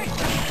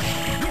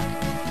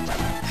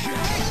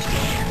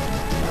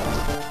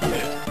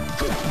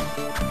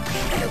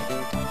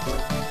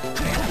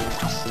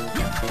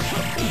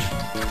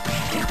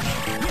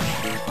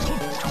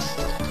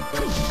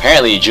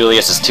 Apparently,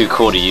 Julius is too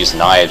cool to use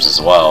knives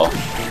as well.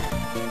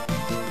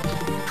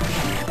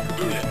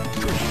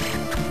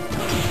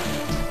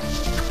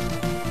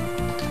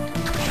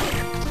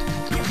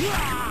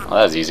 Well,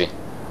 that was easy.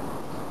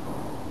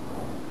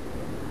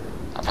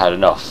 I've had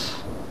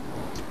enough.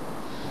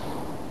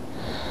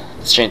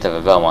 The strength of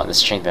a Belmont, the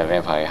strength of a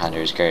vampire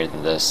hunter is greater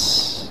than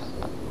this.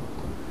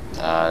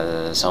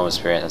 The Soma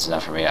spirit, that's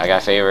enough for me. I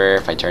got a favor,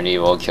 if I turn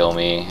evil, kill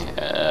me.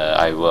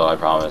 I will, I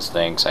promise.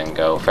 Thanks, I can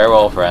go.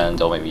 Farewell, friend,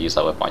 don't make me use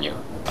that whip on you.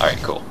 Alright,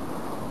 cool.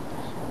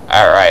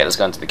 Alright, let's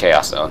go into the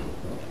Chaos Zone.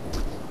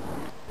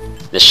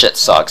 This shit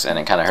sucks, and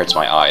it kinda hurts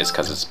my eyes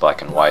because it's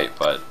black and white,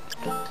 but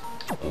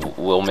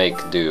we'll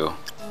make do.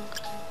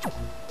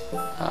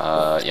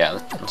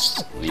 Yeah,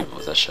 let's leave it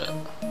with this shit.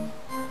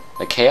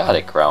 The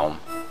Chaotic Realm.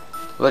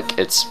 Look,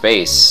 it's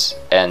space,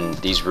 and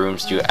these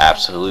rooms do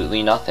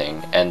absolutely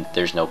nothing, and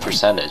there's no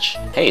percentage.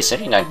 Hey,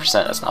 79%,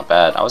 that's not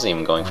bad. I wasn't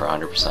even going for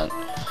 100%.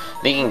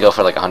 I think you can go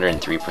for like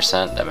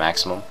 103% at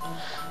maximum.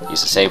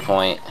 Use the save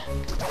point.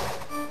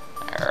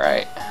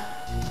 Alright.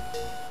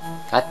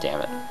 God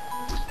damn it.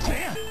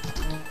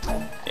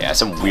 Yeah,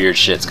 some weird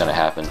shit's gonna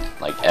happen,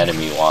 like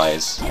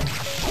enemy-wise.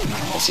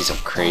 We'll see some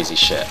crazy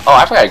shit. Oh,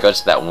 I forgot to go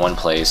to that one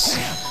place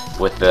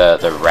with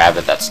the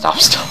rabbit that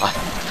stops time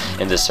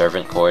in the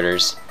servant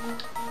quarters.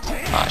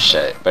 Ah,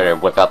 shit. Better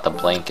whip out the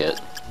blanket.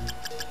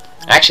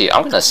 Actually,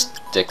 I'm gonna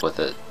stick with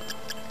it.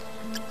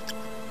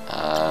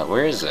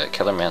 Where is it?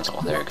 Killer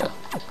Mantle. There we go.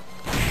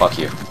 Fuck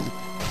you.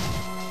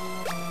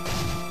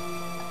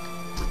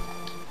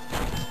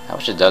 How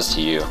much it does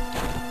to you?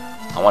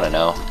 I wanna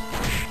know.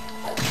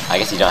 I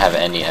guess you don't have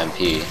any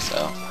MP,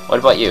 so... What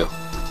about you?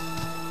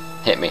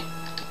 Hit me.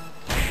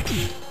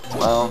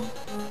 Well,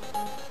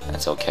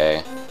 that's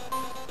okay.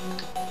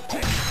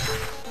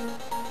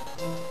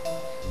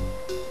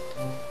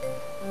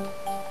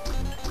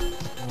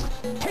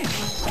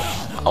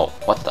 Oh,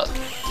 what the?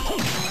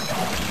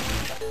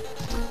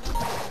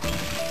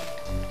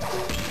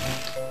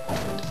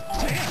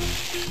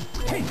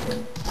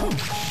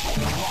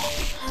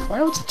 I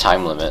wonder what's the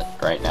time limit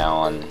right now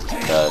on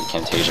the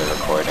Camtasia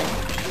recording.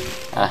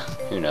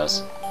 Who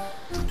knows.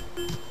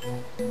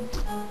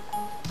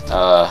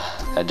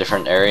 A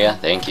different area?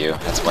 Thank you.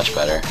 That's much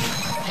better.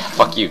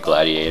 Fuck you,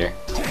 Gladiator.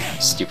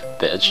 Stupid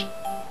bitch.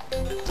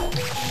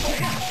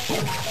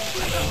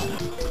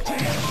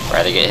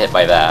 Rather get hit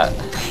by that.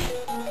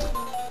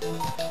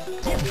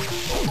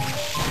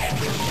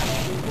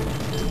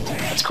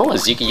 What's cool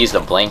is you can use the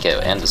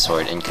blanket and the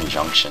sword in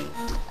conjunction.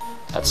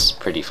 That's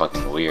pretty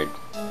fucking weird.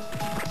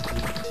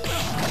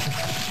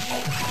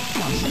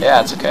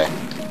 Yeah, it's okay.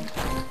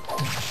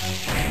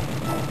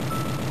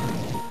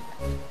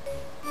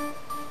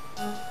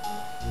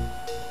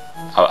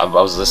 I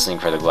was listening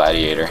for the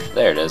gladiator.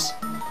 There it is.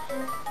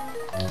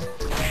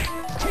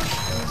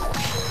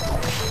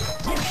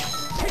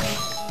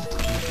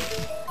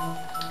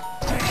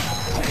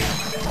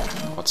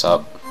 What's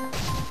up?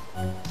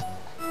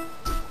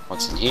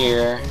 What's in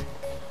here?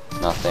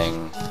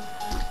 Nothing.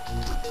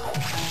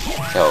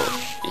 Yo,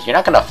 you're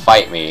not gonna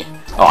fight me.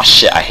 Oh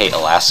shit, I hate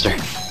Elaster.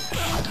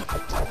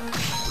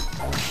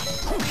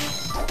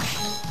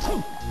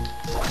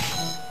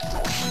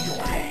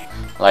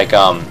 Like,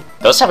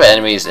 those type of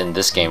enemies in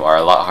this game are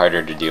a lot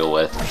harder to deal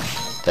with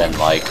than,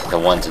 like, the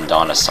ones in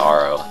Dawn of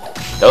Sorrow.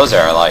 Those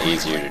are a lot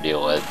easier to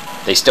deal with.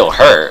 They still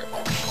hurt,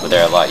 but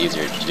they're a lot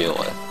easier to deal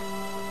with.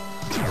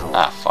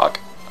 Ah, fuck.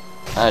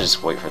 I'll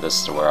just wait for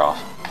this to wear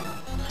off.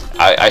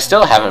 I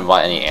still haven't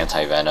bought any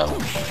anti-venom.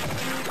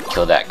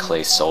 Kill that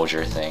clay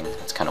soldier thing.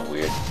 That's kind of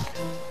weird.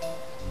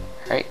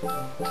 Alright.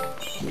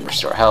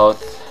 Restore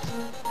health.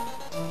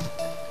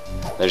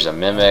 There's a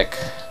mimic.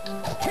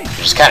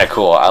 Which is kind of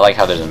cool. I like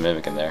how there's a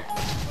mimic in there.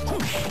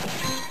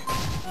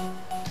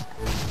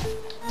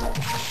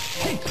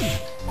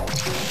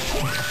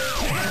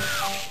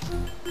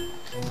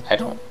 I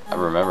don't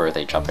remember if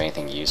they drop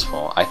anything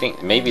useful. I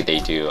think maybe they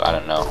do. I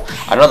don't know.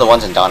 I know the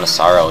ones in Dawn of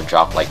Sorrow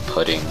drop like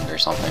pudding or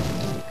something.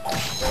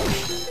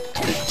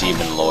 The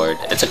Demon Lord.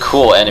 It's a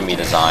cool enemy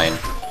design.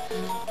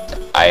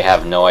 I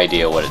have no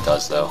idea what it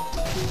does though.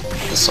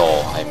 The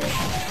soul, I mean.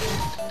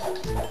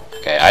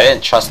 Okay, I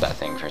didn't trust that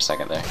thing for a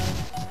second there.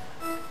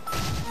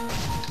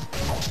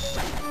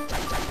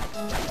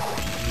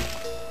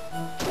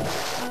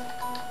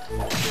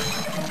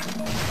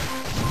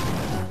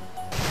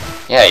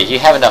 Yeah, if you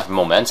have enough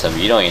momentum,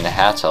 you don't even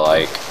have to,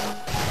 like,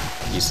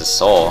 use the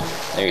soul.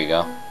 There you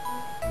go.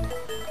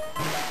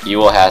 You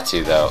will have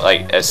to, though.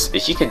 Like,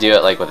 if you could do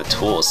it, like, with a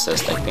tool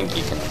assist, I think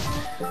you can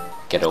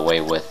get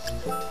away with...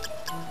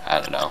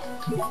 I don't know.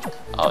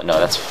 Oh, no,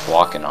 that's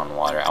walking on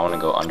water. I want to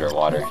go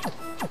underwater.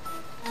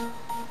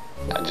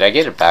 Did I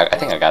get it back? I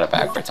think I got it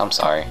backwards. I'm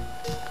sorry.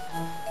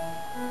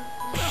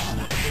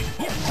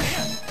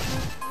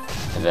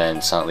 And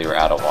then suddenly we're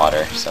out of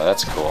water, so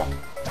that's cool.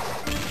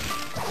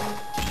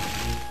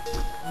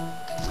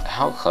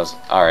 How close?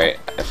 Alright,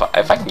 if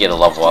I can get a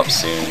level up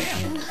soon,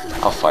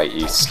 I'll fight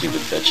you stupid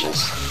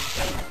bitches.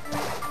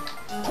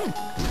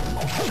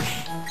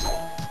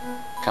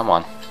 Come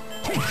on.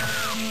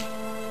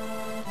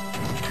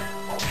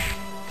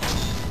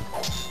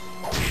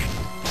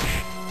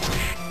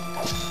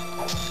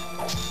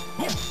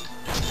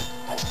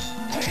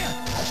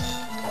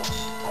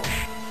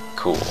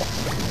 Cool.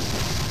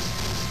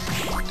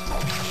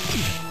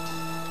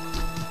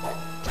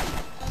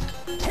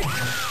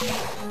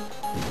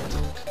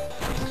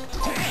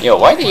 Yo,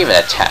 why are they even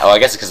attack? Oh, I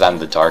guess because I'm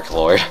the Dark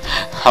Lord.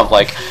 I'm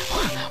like,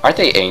 aren't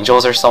they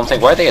angels or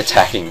something? Why are they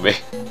attacking me?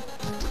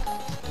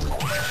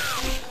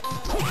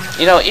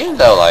 You know, even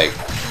though, like,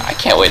 I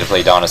can't wait to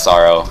play Dawn of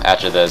Sorrow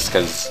after this,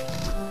 because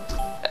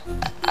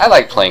I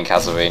like playing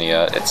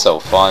Castlevania. It's so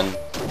fun.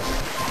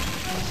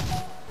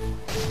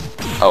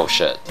 Oh,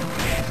 shit.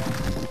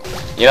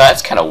 You know,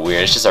 that's kind of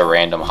weird. It's just a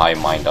random high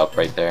mind up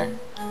right there.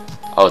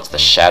 Oh, it's the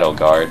Shadow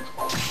Guard.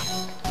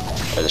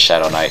 Or the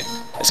Shadow Knight.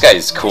 This guy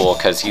is cool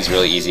because he's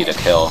really easy to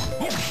kill.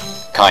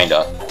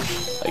 Kinda.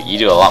 Like, you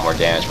do a lot more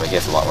damage, but he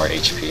has a lot more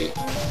HP.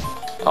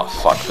 Oh,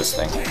 fuck this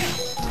thing.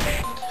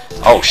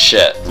 Oh,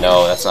 shit.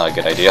 No, that's not a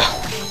good idea.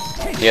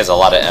 He has a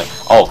lot of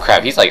oh,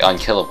 crap. He's, like,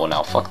 unkillable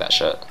now. Fuck that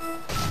shit.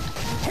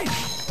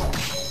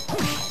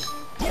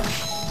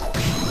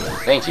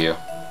 Thank you.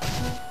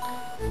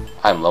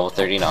 I'm level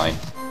 39.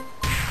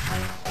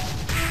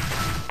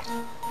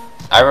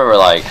 I remember,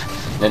 like,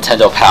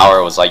 Nintendo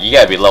Power was like, you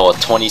gotta be level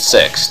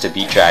 26 to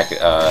beat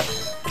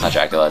not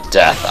Dracula,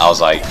 Death. I was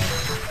like,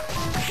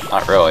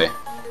 not really.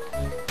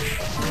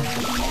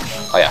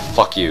 Oh yeah,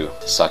 fuck you,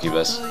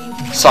 succubus.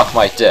 Suck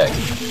my dick.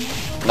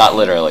 Not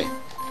literally.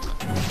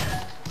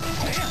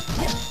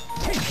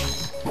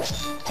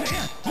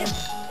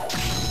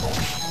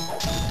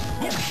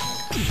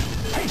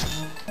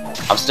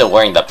 I'm still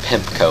wearing the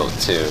pimp coat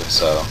too,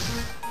 so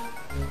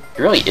it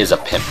really is a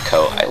pimp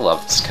coat. I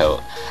love this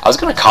coat. I was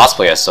gonna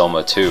cosplay as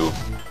Soma too,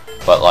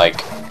 but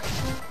like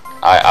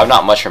I'm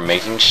not much for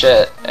making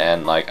shit,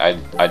 and like I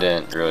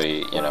didn't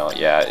really, you know,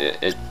 yeah,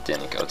 it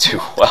didn't go too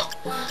well.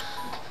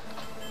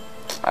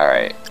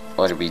 Alright,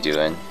 what are we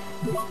doing?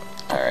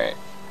 Alright.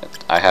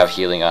 I have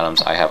healing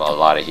items. I have a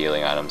lot of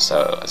healing items,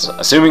 so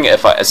assuming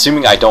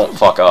I don't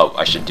fuck up,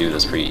 I should do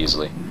this pretty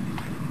easily.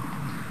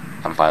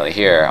 I'm finally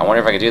here. I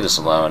wonder if I can do this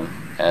alone.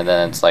 And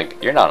then it's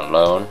like, you're not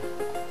alone.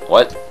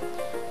 What?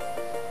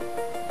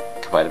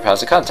 Provided powers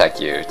to contact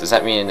you. Does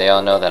that mean they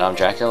all know that I'm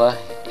Dracula?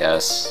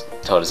 Yes.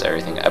 Told us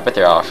everything. I bet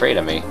they're all afraid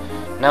of me.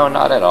 No,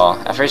 not at all.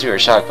 At first we were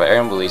shocked, but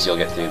everyone believes you'll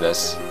get through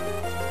this.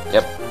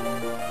 Yep.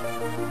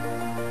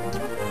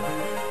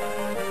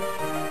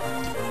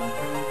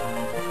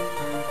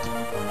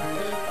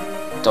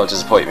 Don't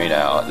disappoint me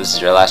now. This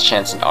is your last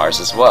chance and ours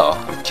as well.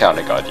 I'm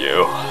counting on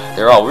you.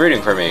 They're all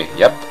rooting for me.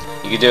 Yep.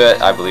 You can do it.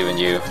 I believe in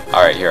you.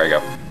 Alright, here I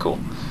go. Cool.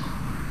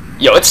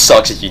 Yo, it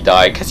sucks if you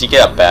die, because you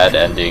get a bad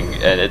ending,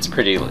 and it's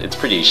pretty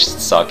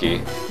sucky.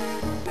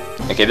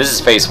 Okay, this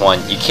is phase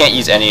 1. You can't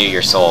use any of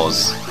your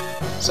souls.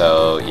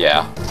 So,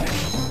 yeah.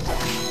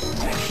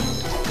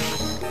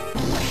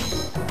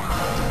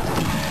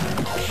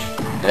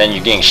 And then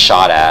you're getting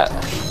shot at.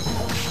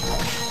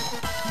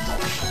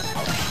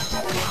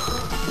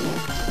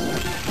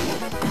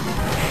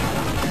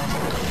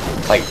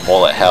 It's like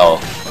bullet hell.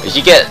 If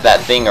you get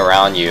that thing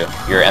around you,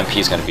 your MP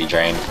is going to be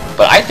drained.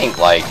 But I think,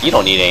 like, you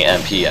don't need any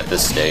MP at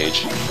this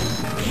stage.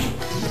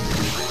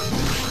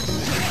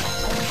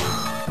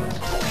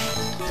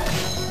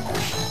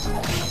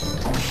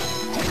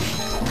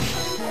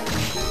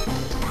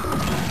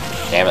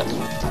 Damn it.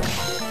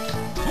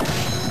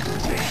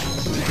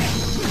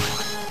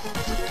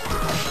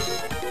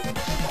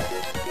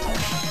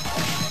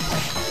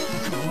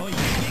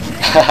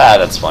 Haha,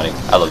 that's funny.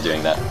 I love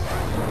doing that.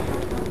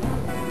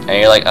 And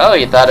you're like, oh,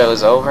 you thought it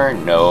was over?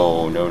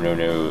 No, no, no,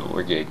 no.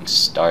 We're getting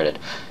started.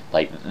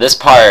 Like, this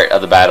part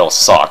of the battle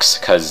sucks,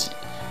 because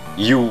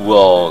you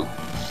will,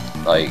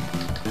 like,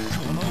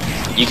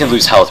 you can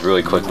lose health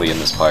really quickly in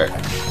this part. In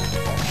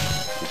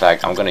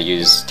fact, I'm gonna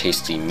use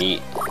tasty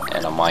meat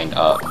and a mind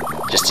up,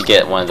 just to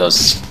get one of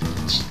those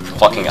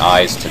fucking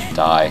eyes to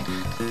die.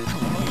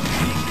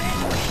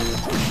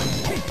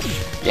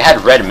 If you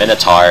had red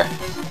minotaur,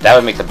 that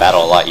would make the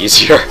battle a lot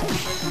easier.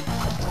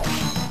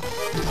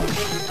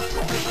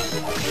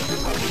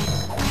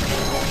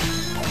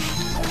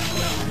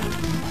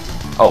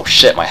 Oh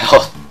shit, my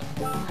health.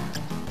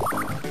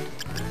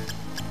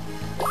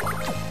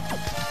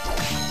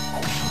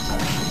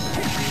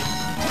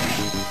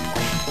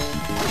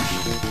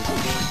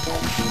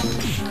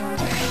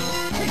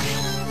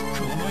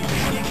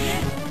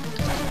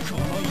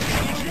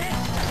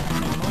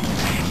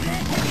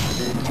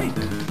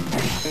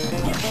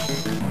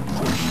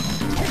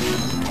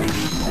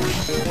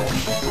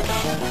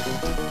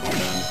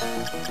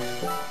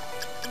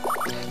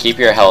 Keep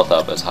your health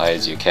up as high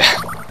as you can.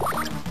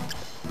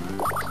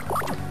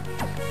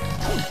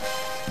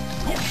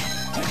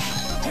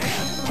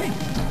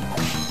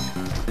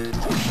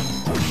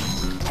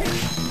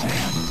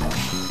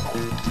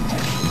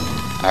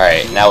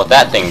 Alright, now with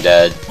that thing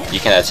dead, you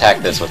can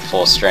attack this with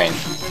full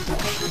strength.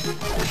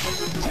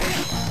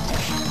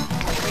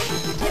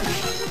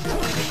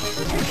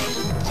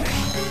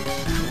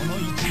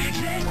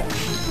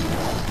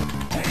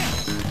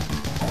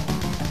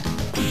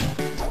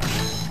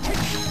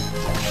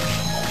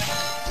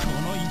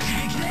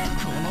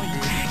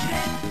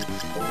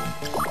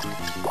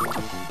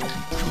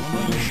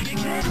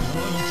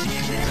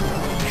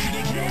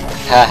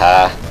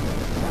 Haha.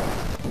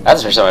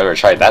 That's the first time I've ever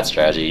tried that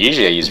strategy.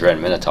 Usually I use Red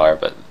Minotaur,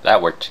 but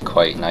that worked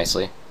quite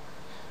nicely.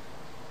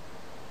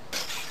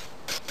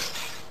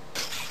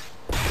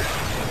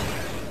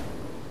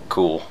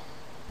 Cool.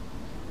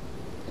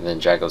 And then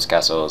Dracula's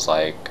castle is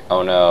like,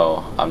 oh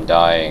no, I'm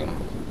dying.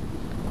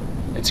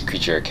 It's a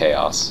creature of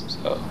chaos,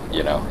 so,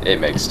 you know,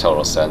 it makes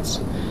total sense.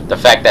 The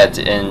fact that it's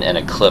in an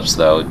eclipse,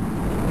 though,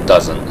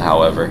 doesn't,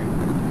 however.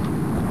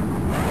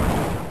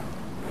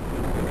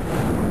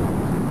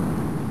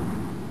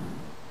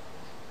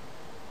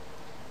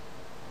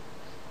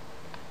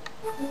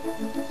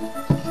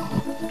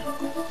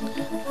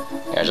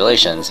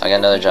 Congratulations, I got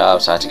another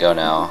job, so I have to go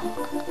now.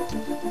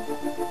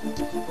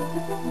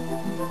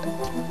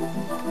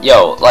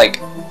 Yo,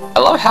 like, I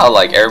love how,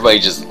 like, everybody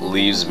just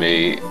leaves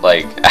me,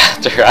 like,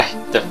 after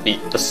I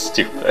defeat the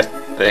stupid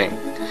thing.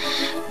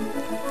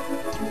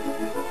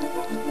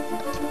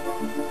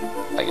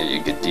 I give you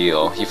a good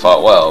deal. You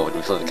fought well. When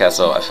we fled the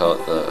castle, I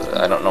felt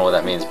I don't know what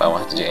that means, but I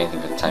won't have to do anything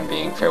for the time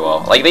being.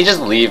 Farewell. Like, they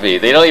just leave me.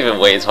 They don't even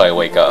wait until I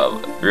wake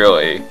up.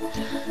 Really.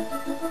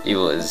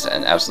 Evil is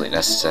an absolute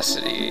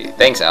necessity.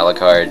 Thanks,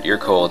 Alucard. You're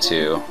cool,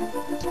 too.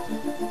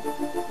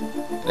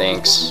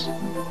 Thanks.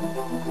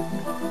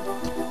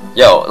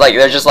 Yo, like,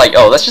 they're just like,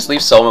 oh, let's just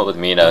leave Soma with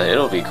Mina.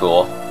 It'll be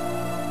cool.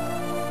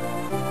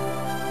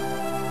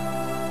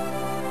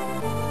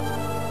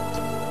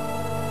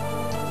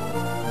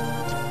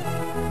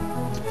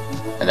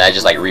 And then I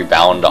just like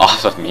rebound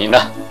off of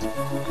Mina.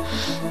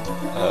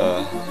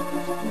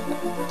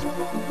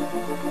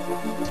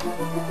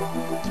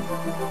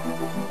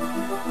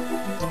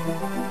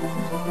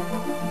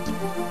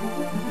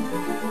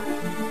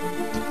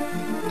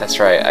 That's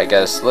right, I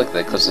guess. Look, the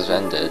eclipse has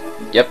ended.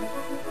 Yep.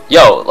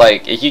 Yo,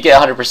 like, if you get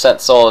 100%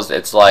 souls,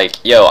 it's like,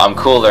 yo, I'm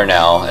cooler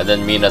now. And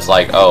then Mina's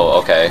like, oh,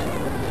 okay.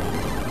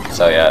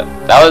 So yeah,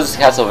 that was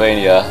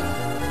Castlevania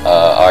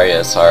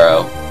Aria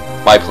Sorrow,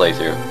 my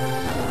playthrough.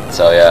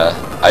 So yeah,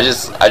 I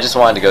just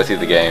wanted to go through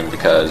the game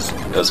because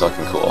it was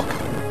fucking cool.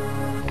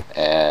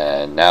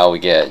 And now we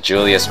get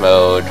Julius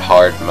mode,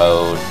 hard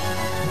mode,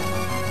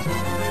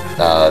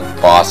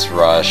 boss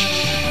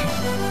rush,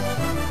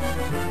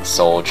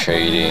 soul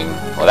trading.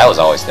 Well, that was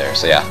always there.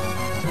 So yeah,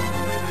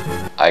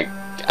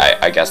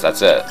 I guess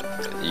that's it.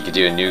 You could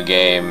do a new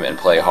game and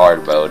play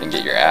hard mode and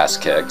get your ass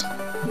kicked.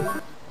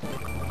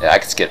 Yeah, I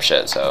could skip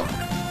shit. So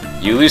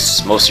you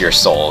lose most of your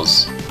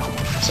souls.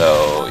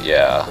 So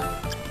yeah,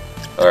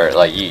 or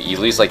like you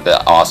lose like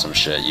the awesome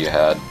shit you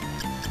had.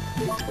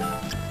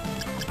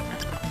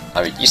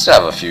 I mean, you still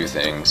have a few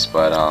things,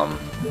 but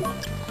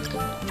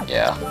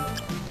yeah,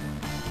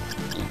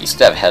 you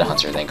still have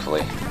Headhunter,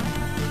 thankfully,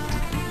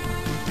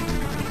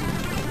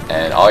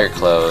 and all your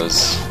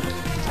clothes.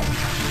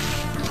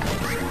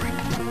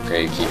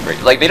 Great keeper.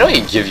 Like, they don't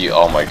even give you.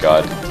 Oh my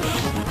god.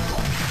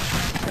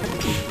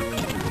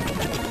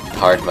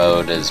 Hard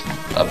mode is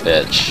a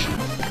bitch.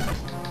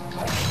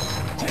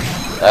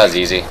 That was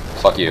easy.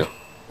 Fuck you.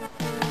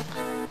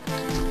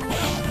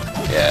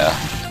 Yeah.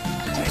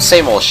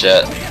 Same old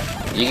shit.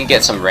 You can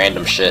get some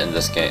random shit in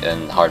this game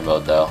in hard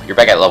mode though. You're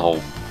back at level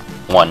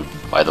 1,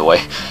 by the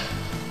way.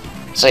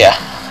 So yeah,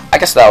 I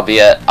guess that'll be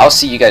it. I'll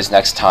see you guys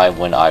next time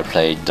when I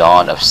play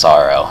Dawn of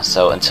Sorrow.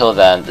 So until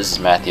then, this is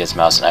Matthews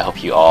Mouse, and I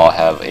hope you all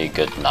have a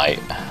good night.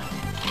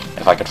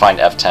 If I could find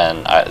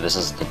F10, this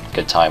is the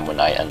good time when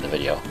I end the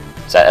video.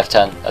 Is that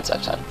F10? That's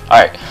F10.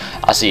 Alright,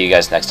 I'll see you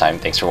guys next time.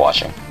 Thanks for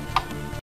watching.